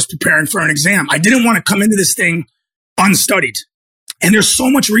like I was preparing for an exam. I didn't want to come into this thing unstudied. And there's so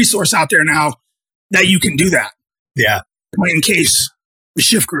much resource out there now that you can do that. Yeah. Point in case the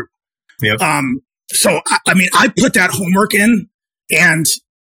shift group. Yep. So I put that homework in and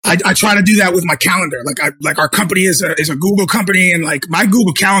I try to do that with my calendar. Like our company is a Google company and like my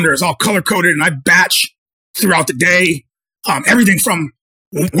Google calendar is all color coded and I batch throughout the day. Everything from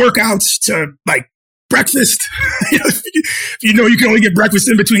workouts to like breakfast. If you know you can only get breakfast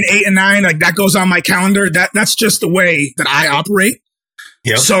in between 8 and 9, like that goes on my calendar. That's just the way that I operate.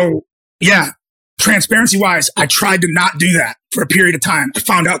 Yep. So yeah, transparency wise, I tried to not do that for a period of time. I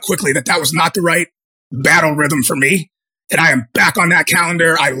found out quickly that was not the right battle rhythm for me. And I am back on that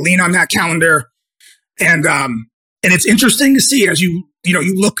calendar. I lean on that calendar. And it's interesting to see as you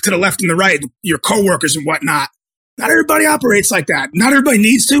look to the left and the right, your coworkers and whatnot. Not everybody operates like that. Not everybody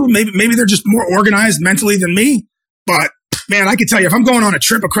needs to. Maybe they're just more organized mentally than me. But man, I can tell you, if I'm going on a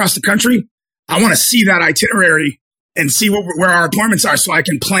trip across the country, I want to see that itinerary and see where our appointments are so I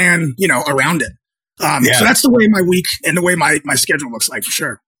can plan, around it. So that's the way my week and the way my schedule looks like for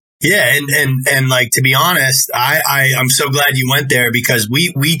sure. Yeah. And like, to be honest, I'm so glad you went there because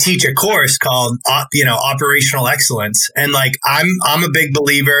we teach a course called, operational excellence. And like, I'm a big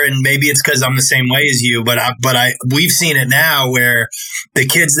believer, and maybe it's because I'm the same way as you, but we've seen it now where the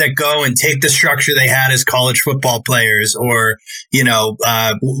kids that go and take the structure they had as college football players or,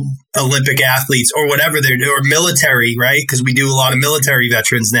 Olympic athletes or whatever they're doing, or military, right? Because we do a lot of military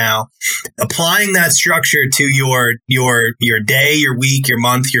veterans now. Applying that structure to your day, your week, your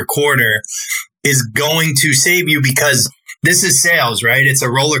month, your quarter is going to save you because this is sales, right? It's a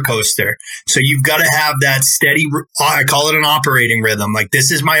roller coaster. So you've got to have that steady, I call it an operating rhythm. Like,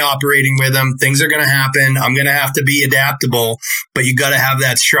 this is my operating rhythm. Things are going to happen. I'm going to have to be adaptable, but you got to have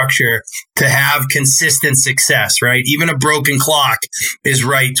that structure to have consistent success, right? Even a broken clock is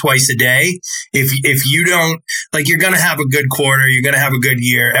right twice a day. If you don't, like, you're going to have a good quarter, you're going to have a good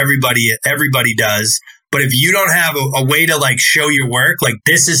year. Everybody does. But if you don't have a way to like show your work, like,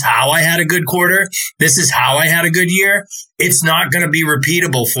 this is how I had a good quarter, this is how I had a good year, it's not going to be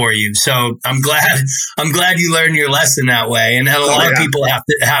repeatable for you. So I'm glad you learned your lesson that way. And a lot of people have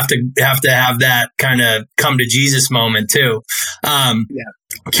to have that kind of come to Jesus moment too.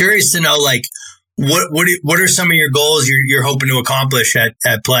 Curious to know, like, what are some of your goals you're hoping to accomplish at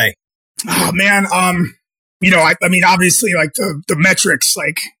PLAE? Oh man, I mean, obviously, like the metrics,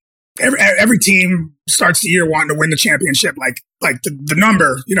 like. Every team starts the year wanting to win the championship. Like the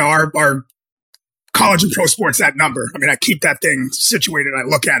number, our college and pro sports, that number. I mean, I keep that thing situated. I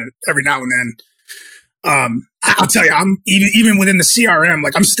look at it every now and then. I'll tell you, I'm even within the CRM,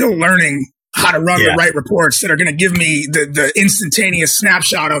 like, I'm still learning how to run the right reports that are going to give me the instantaneous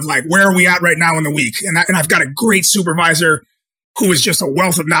snapshot of like, where are we at right now in the week? And I've got a great supervisor who is just a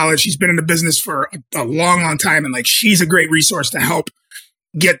wealth of knowledge. She's been in the business for a long, long time. And like, she's a great resource to help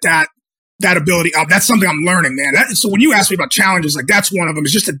get that ability up. That's something I'm learning, man. So when you ask me about challenges, like, that's one of them.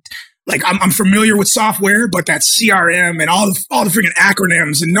 It's just I'm familiar with software, but that CRM and all the freaking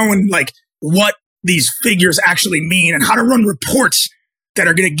acronyms and knowing like what these figures actually mean and how to run reports that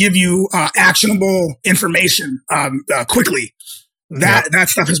are going to give you actionable information quickly. That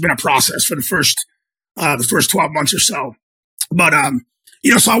stuff has been a process for the first 12 months or so. But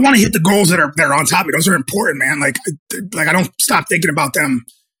so I want to hit the goals that are on top of me. Those are important, man. Like I don't stop thinking about them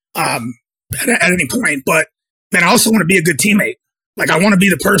at any point. But man, I also want to be a good teammate. Like, I want to be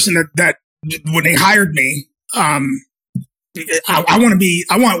the person that when they hired me, I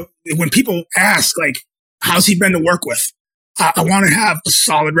want when people ask like, how's he been to work with? I want to have a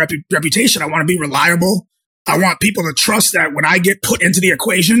solid reputation. I want to be reliable. I want people to trust that when I get put into the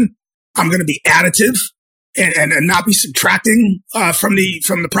equation, I'm going to be additive and not be subtracting from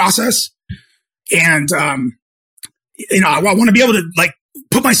the process. And I want to be able to like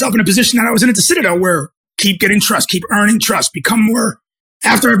put myself in a position that I was in at the Citadel, where keep getting trust, keep earning trust,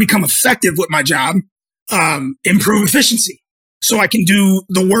 after I become effective with my job, improve efficiency so I can do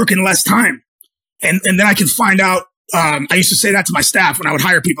the work in less time. And then I can find out, I used to say that to my staff when I would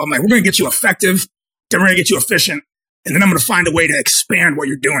hire people. I'm like, we're going to get you effective, then we're going to get you efficient, and then I'm going to find a way to expand what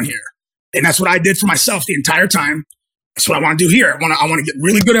you're doing here. And that's what I did for myself the entire time. That's what I want to do here. I want to get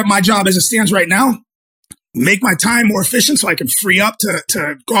really good at my job as it stands right now, make my time more efficient so I can free up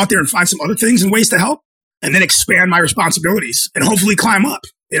to go out there and find some other things and ways to help, and then expand my responsibilities and hopefully climb up.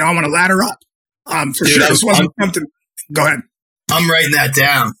 I want to ladder up. For sure. This wasn't something. Go ahead. I'm writing that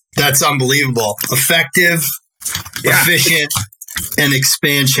down. That's unbelievable. Effective, efficient, and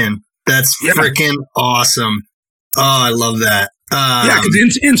expansion. That's freaking awesome. Oh, I love that.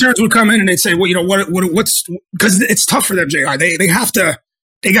 Because interns would come in and they'd say, well, what's, because it's tough for them, JR. They got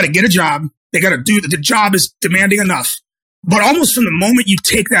to get a job. They got to do, the job is demanding enough. But almost from the moment you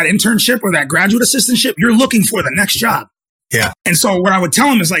take that internship or that graduate assistantship, you're looking for the next job. Yeah. And so what I would tell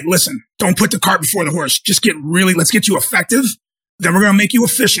them is like, listen, don't put the cart before the horse. Just let's get you effective. Then we're going to make you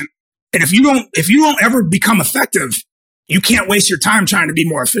efficient. And if you don't ever become effective, you can't waste your time trying to be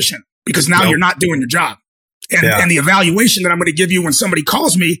more efficient, because now you're not doing your job. And the evaluation that I'm going to give you when somebody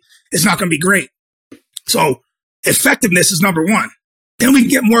calls me is not going to be great. So effectiveness is number one. Then we can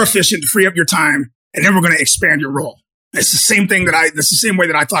get more efficient to free up your time, and then we're going to expand your role. It's the same thing that's the same way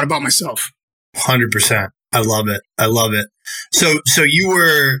that I thought about myself. 100%. I love it. I love it. So you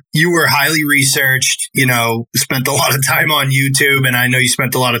were highly researched, spent a lot of time on YouTube, and I know you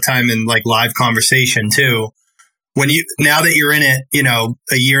spent a lot of time in like live conversation too. Now that you're in it,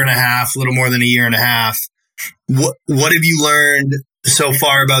 a year and a half, a little more than a year and a half, what have you learned so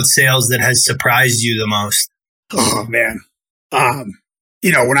far about sales that has surprised you the most? Oh man.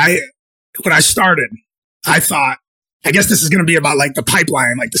 When I started, I thought, I guess this is going to be about like the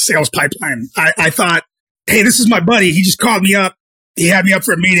pipeline, like the sales pipeline. I thought, hey, this is my buddy. He just called me up. He had me up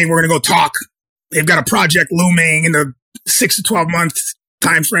for a meeting. We're going to go talk. They've got a project looming in the 6 to 12 month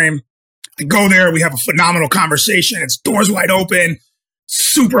time frame. I go there. We have a phenomenal conversation. It's doors wide open,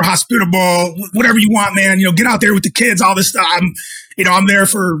 super hospitable, whatever you want, man. Get out there with the kids, all this stuff. I'm there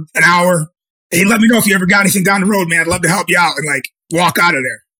for an hour. Hey, let me know if you ever got anything down the road, man. I'd love to help you out, and like walk out of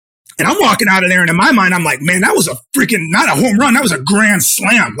there. And I'm walking out of there, and in my mind, I'm like, man, that was a freaking, not a home run. That was a grand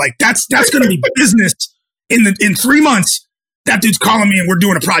slam. Like that's going to be business in 3 months. That dude's calling me and we're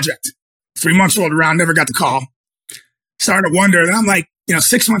doing a project. 3 months rolled around, never got the call. Started to wonder. And I'm like,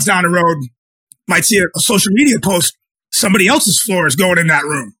 6 months down the road, might see a social media post. Somebody else's floor is going in that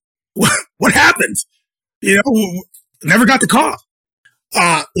room. What happened? Never got the call.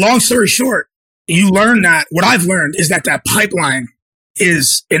 Long story short, you learn that what I've learned is that pipeline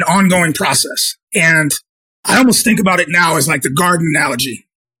is an ongoing process. And I almost think about it now as like the garden analogy.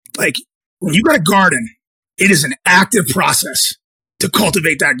 Like when you got a garden, it is an active process to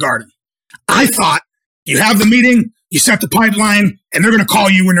cultivate that garden. I thought you have the meeting, you set the pipeline, and they're going to call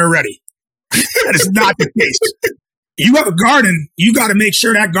you when they're ready. That is not the case. You have a garden, you got to make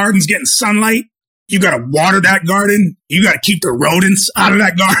sure that garden's getting sunlight. You got to water that garden. You got to keep the rodents out of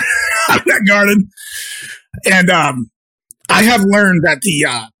that garden. And I have learned that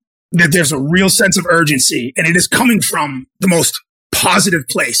that there's a real sense of urgency, and it is coming from the most positive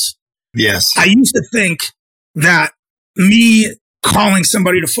place. Yes. I used to think that me calling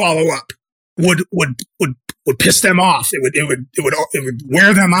somebody to follow up would piss them off. It would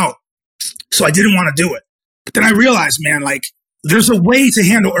wear them out. So I didn't want to do it. But then I realized, man, like there's a way to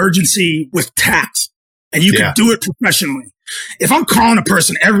handle urgency with tact, and you can do it professionally. If I'm calling a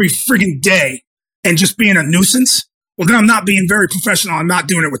person every friggin' day and just being a nuisance, well, then I'm not being very professional. I'm not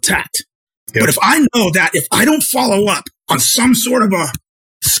doing it with tact. Yep. But if I know that if I don't follow up on some sort of a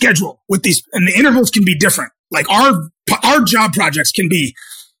schedule with these, and the intervals can be different. Like our job projects can be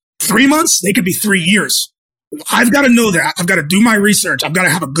 3 months. They could be 3 years. I've got to know that. I've got to do my research. I've got to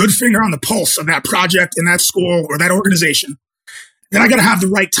have a good finger on the pulse of that project in that school or that organization. Then I got to have the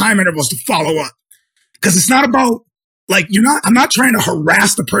right time intervals to follow up. Because it's not about like, I'm not trying to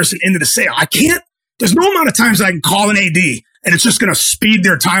harass the person into the sale. There's no amount of times that I can call an AD and it's just going to speed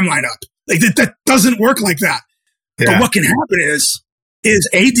their timeline up. Like that doesn't work like that. Yeah. But what can happen is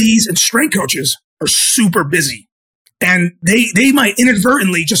ADs and strength coaches are super busy, and they might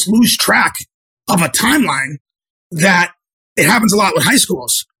inadvertently just lose track of a timeline. That it happens a lot with high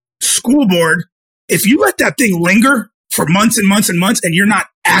schools. School board, if you let that thing linger for months and months and months, and you're not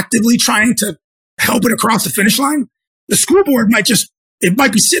actively trying to help it across the finish line, the school board might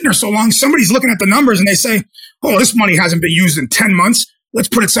be sitting there so long, somebody's looking at the numbers and they say, oh, this money hasn't been used in 10 months. Let's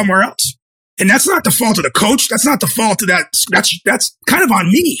put it somewhere else. And that's not the fault of the coach. That's not the fault of that. That's kind of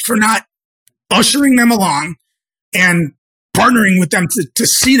on me for not ushering them along and partnering with them to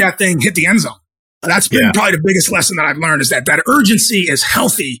see that thing hit the end zone. That's been probably the biggest lesson that I've learned, is that urgency is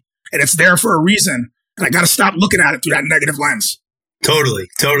healthy and it's there for a reason. And I got to stop looking at it through that negative lens. Totally.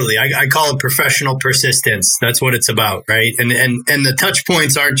 I call it professional persistence. That's what it's about, right? And the touch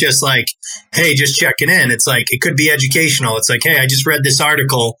points aren't just like, hey, just checking in. It's like, it could be educational. It's like, hey, I just read this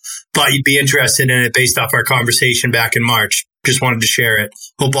article, thought you'd be interested in it based off our conversation back in March. Just wanted to share it.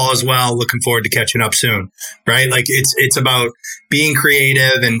 Hope all is well. Looking forward to catching up soon, right? Like it's about being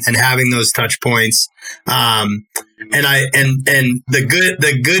creative and having those touch points. And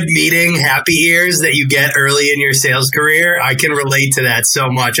the good meeting, happy ears that you get early in your sales career, I can relate to that so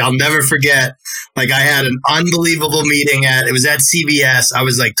much. I'll never forget. Like I had an unbelievable meeting it was at CVS. I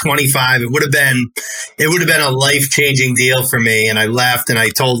was like 25. It would have been a life-changing deal for me. And I left and I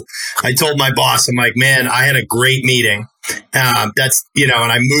told my boss, I'm like, man, I had a great meeting. And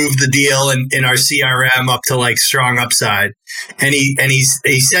I moved the deal in our CRM up to like strong upside. And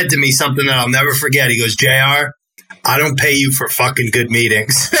he said to me something that I'll never forget. He goes, JR, I don't pay you for fucking good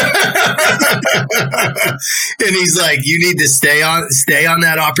meetings. And he's like, you need to stay on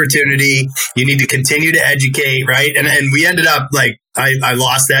that opportunity. You need to continue to educate, right? And we ended up like I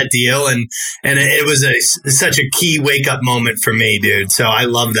lost that deal, and it was such a key wake up moment for me, dude. So I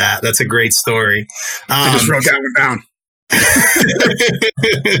love that. That's a great story. I just wrote that one down.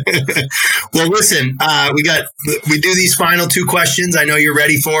 Well, listen, we do these final two questions. I know you're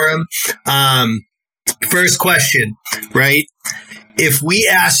ready for them. First question, right? If we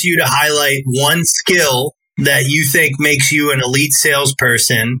ask you to highlight one skill that you think makes you an elite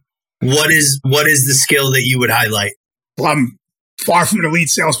salesperson, what is the skill that you would highlight? Well, I'm far from an elite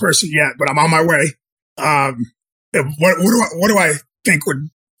salesperson yet, but I'm on my way. What do I think would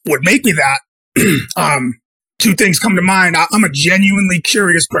make me that? Two things come to mind. I'm a genuinely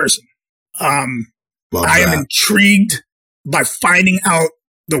curious person. I am intrigued by finding out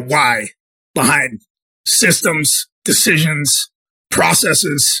the why behind systems, decisions,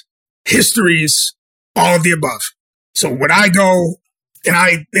 processes, histories, all of the above. So when I go and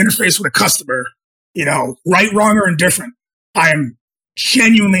I interface with a customer, right, wrong, or indifferent, I am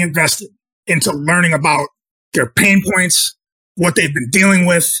genuinely invested into learning about their pain points, what they've been dealing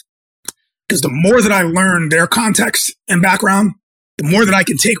with. Because the more that I learn their context and background, the more that I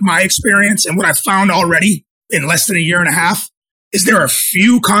can take my experience and what I've found already in less than a year and a half is there are a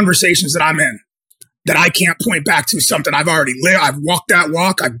few conversations that I'm in that I can't point back to something I've already lived. I've walked that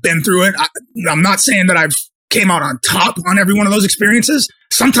walk. I've been through it. I'm not saying that I've came out on top on every one of those experiences.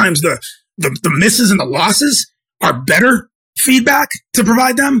 Sometimes the misses and the losses are better feedback to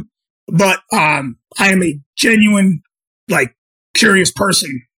provide them. But I am a genuine, curious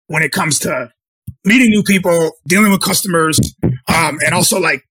person when it comes to meeting new people, dealing with customers, and also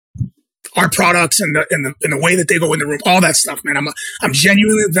our products and the way that they go in the room, all that stuff, man. I'm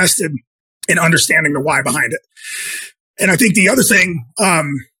genuinely invested in understanding the why behind it. And I think the other thing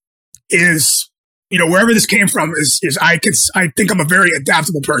is, wherever this came from is I think I'm a very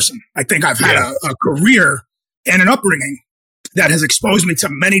adaptable person. I think I've had a career and an upbringing that has exposed me to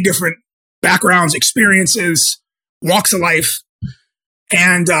many different backgrounds, experiences, walks of life.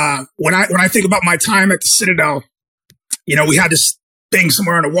 And when I think about my time at the Citadel, we had this thing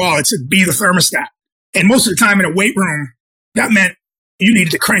somewhere on the wall. It said, "Be the thermostat." And most of the time in a weight room, that meant you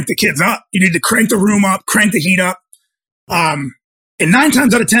needed to crank the kids up. You needed to crank the room up, crank the heat up. And 9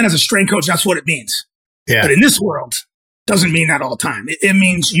 times out of 10 as a strength coach, that's what it means. Yeah. But in this world, it doesn't mean that all the time. It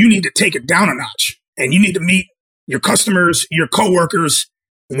means you need to take it down a notch and you need to meet your customers, your coworkers,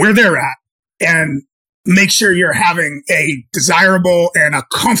 where they're at, and make sure you're having a desirable and a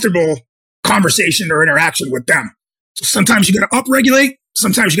comfortable conversation or interaction with them. So sometimes you got to upregulate,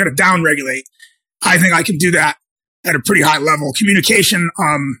 sometimes you got to downregulate. I think I can do that at a pretty high level. Communication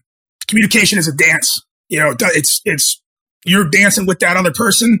is a dance. It's you're dancing with that other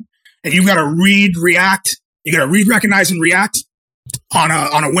person, and you've got to read, react. You got to read, recognize, and react on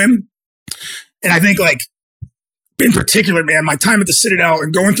a whim. And I think, in particular, man, my time at the Citadel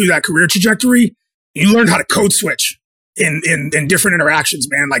and going through that career trajectory, you learned how to code switch in different interactions,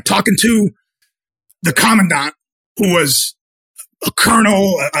 man. Like talking to the commandant, who was a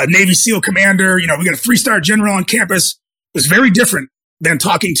colonel, a Navy SEAL commander. We got a 3-star general on campus. Was very different than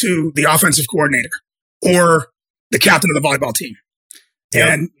talking to the offensive coordinator or the captain of the volleyball team. Yep.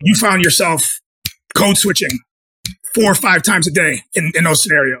 And you found yourself code switching 4 or 5 times a day in those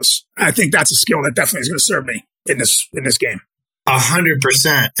scenarios. I think that's a skill that definitely is going to serve me in this game.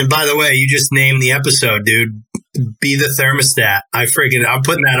 100%. And by the way, you just named the episode, dude. Be the thermostat. I'm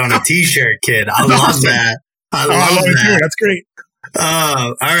putting that on a t-shirt, kid. I love that. I love that. Too. That's great.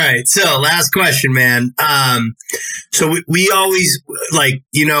 Oh, all right. So last question, man. So we always,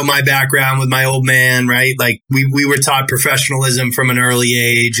 my background with my old man, right? We were taught professionalism from an early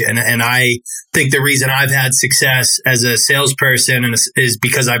age. And I think the reason I've had success as a salesperson is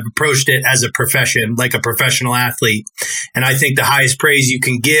because I've approached it as a profession, like a professional athlete. And I think the highest praise you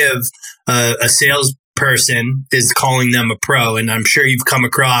can give a salesperson is calling them a pro. And I'm sure you've come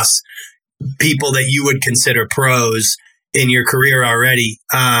across people that you would consider pros in your career already.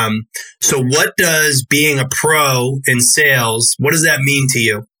 So what does being a pro in sales, what does that mean to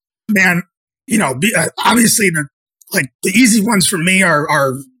you? Man, obviously the easy ones for me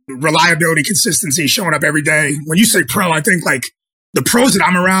are reliability, consistency, showing up every day. When you say pro, I think the pros that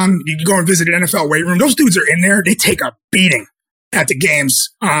I'm around, you go and visit an NFL weight room, those dudes are in there. They take a beating at the games.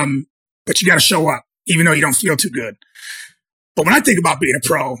 But you got to show up, even though you don't feel too good. But when I think about being a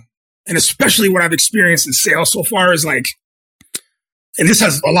pro, and especially what I've experienced in sales so far is and this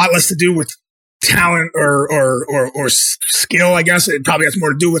has a lot less to do with talent or skill, I guess. It probably has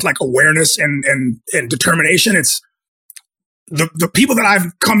more to do with awareness and determination. It's the people that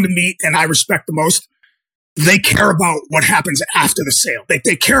I've come to meet and I respect the most. They care about what happens after the sale.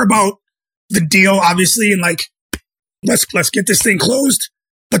 They care about the deal, obviously, and let's get this thing closed.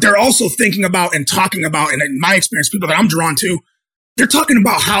 But they're also thinking about and talking about, and in my experience, people that I'm drawn to, they're talking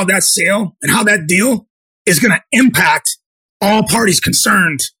about how that sale and how that deal is going to impact all parties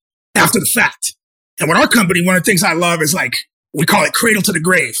concerned after the fact. And with our company, one of the things I love is like, we call it cradle to the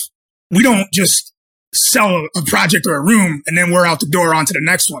grave. We don't just sell a project or a room and then we're out the door on to the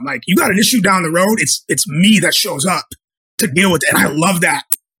next one. Like, you got an issue down the road, it's me that shows up to deal with it. And I love that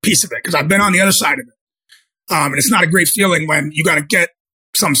piece of it because I've been on the other side of it. And it's not a great feeling when you got to get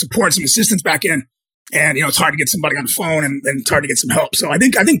some support, some assistance back in. And, it's hard to get somebody on the phone and it's hard to get some help. So I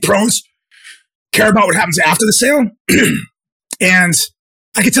think pros care about what happens after the sale. And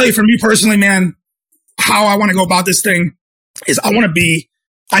I can tell you for me personally, man, how I want to go about this thing is I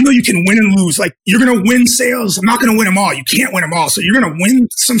know you can win and lose. Like, you're going to win sales. I'm not going to win them all. You can't win them all. So you're going to win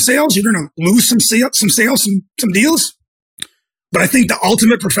some sales. You're going to lose some sales, some deals. But I think the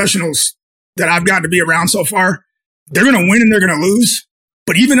ultimate professionals that I've gotten to be around so far, they're going to win and they're going to lose.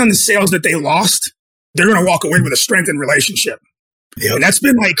 But even on the sales that they lost, they're going to walk away with a strengthened relationship. Yep. And that's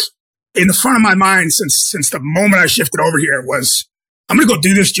been like in the front of my mind since the moment I shifted over here was, I'm going to go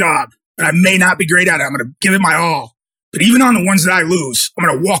do this job. And I may not be great at it. I'm going to give it my all. But even on the ones that I lose, I'm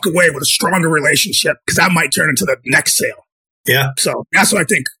going to walk away with a stronger relationship because that might turn into the next sale. Yeah. So that's what I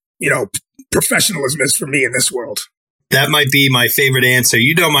think, professionalism is for me in this world. That might be my favorite answer.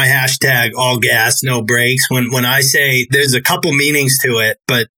 My hashtag, all gas, no brakes. When I say there's a couple meanings to it,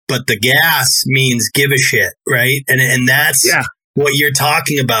 but the gas means give a shit, right? And that's what you're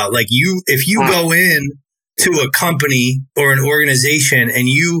talking about. Like if you go in to a company or an organization and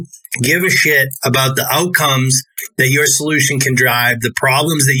you give a shit about the outcomes that your solution can drive, the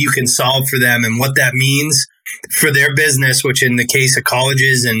problems that you can solve for them and what that means for their business, which in the case of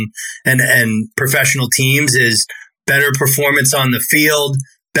colleges and professional teams is better performance on the field,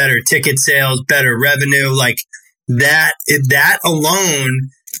 better ticket sales, better revenue, like that alone,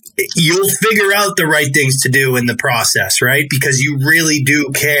 you'll figure out the right things to do in the process, right? Because you really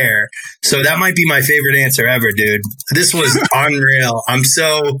do care. So that might be my favorite answer ever, dude. This was unreal. I'm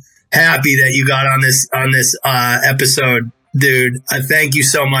so happy that you got on this episode, dude. I thank you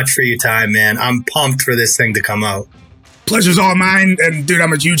so much for your time, man. I'm pumped for this thing to come out. Pleasure's all mine. And dude,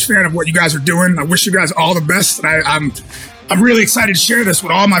 I'm a huge fan of what you guys are doing. I wish you guys all the best. And I'm really excited to share this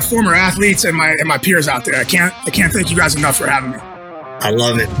with all my former athletes and my peers out there. I can't thank you guys enough for having me. I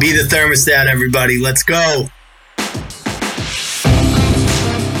love it. Be the thermostat, everybody. Let's go.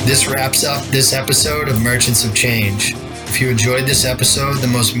 This wraps up this episode of Merchants of Change. If you enjoyed this episode, the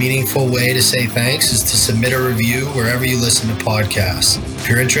most meaningful way to say thanks is to submit a review wherever you listen to podcasts. If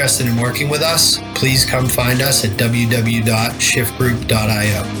you're interested in working with us, please come find us at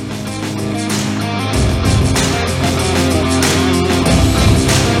www.shiftgroup.io.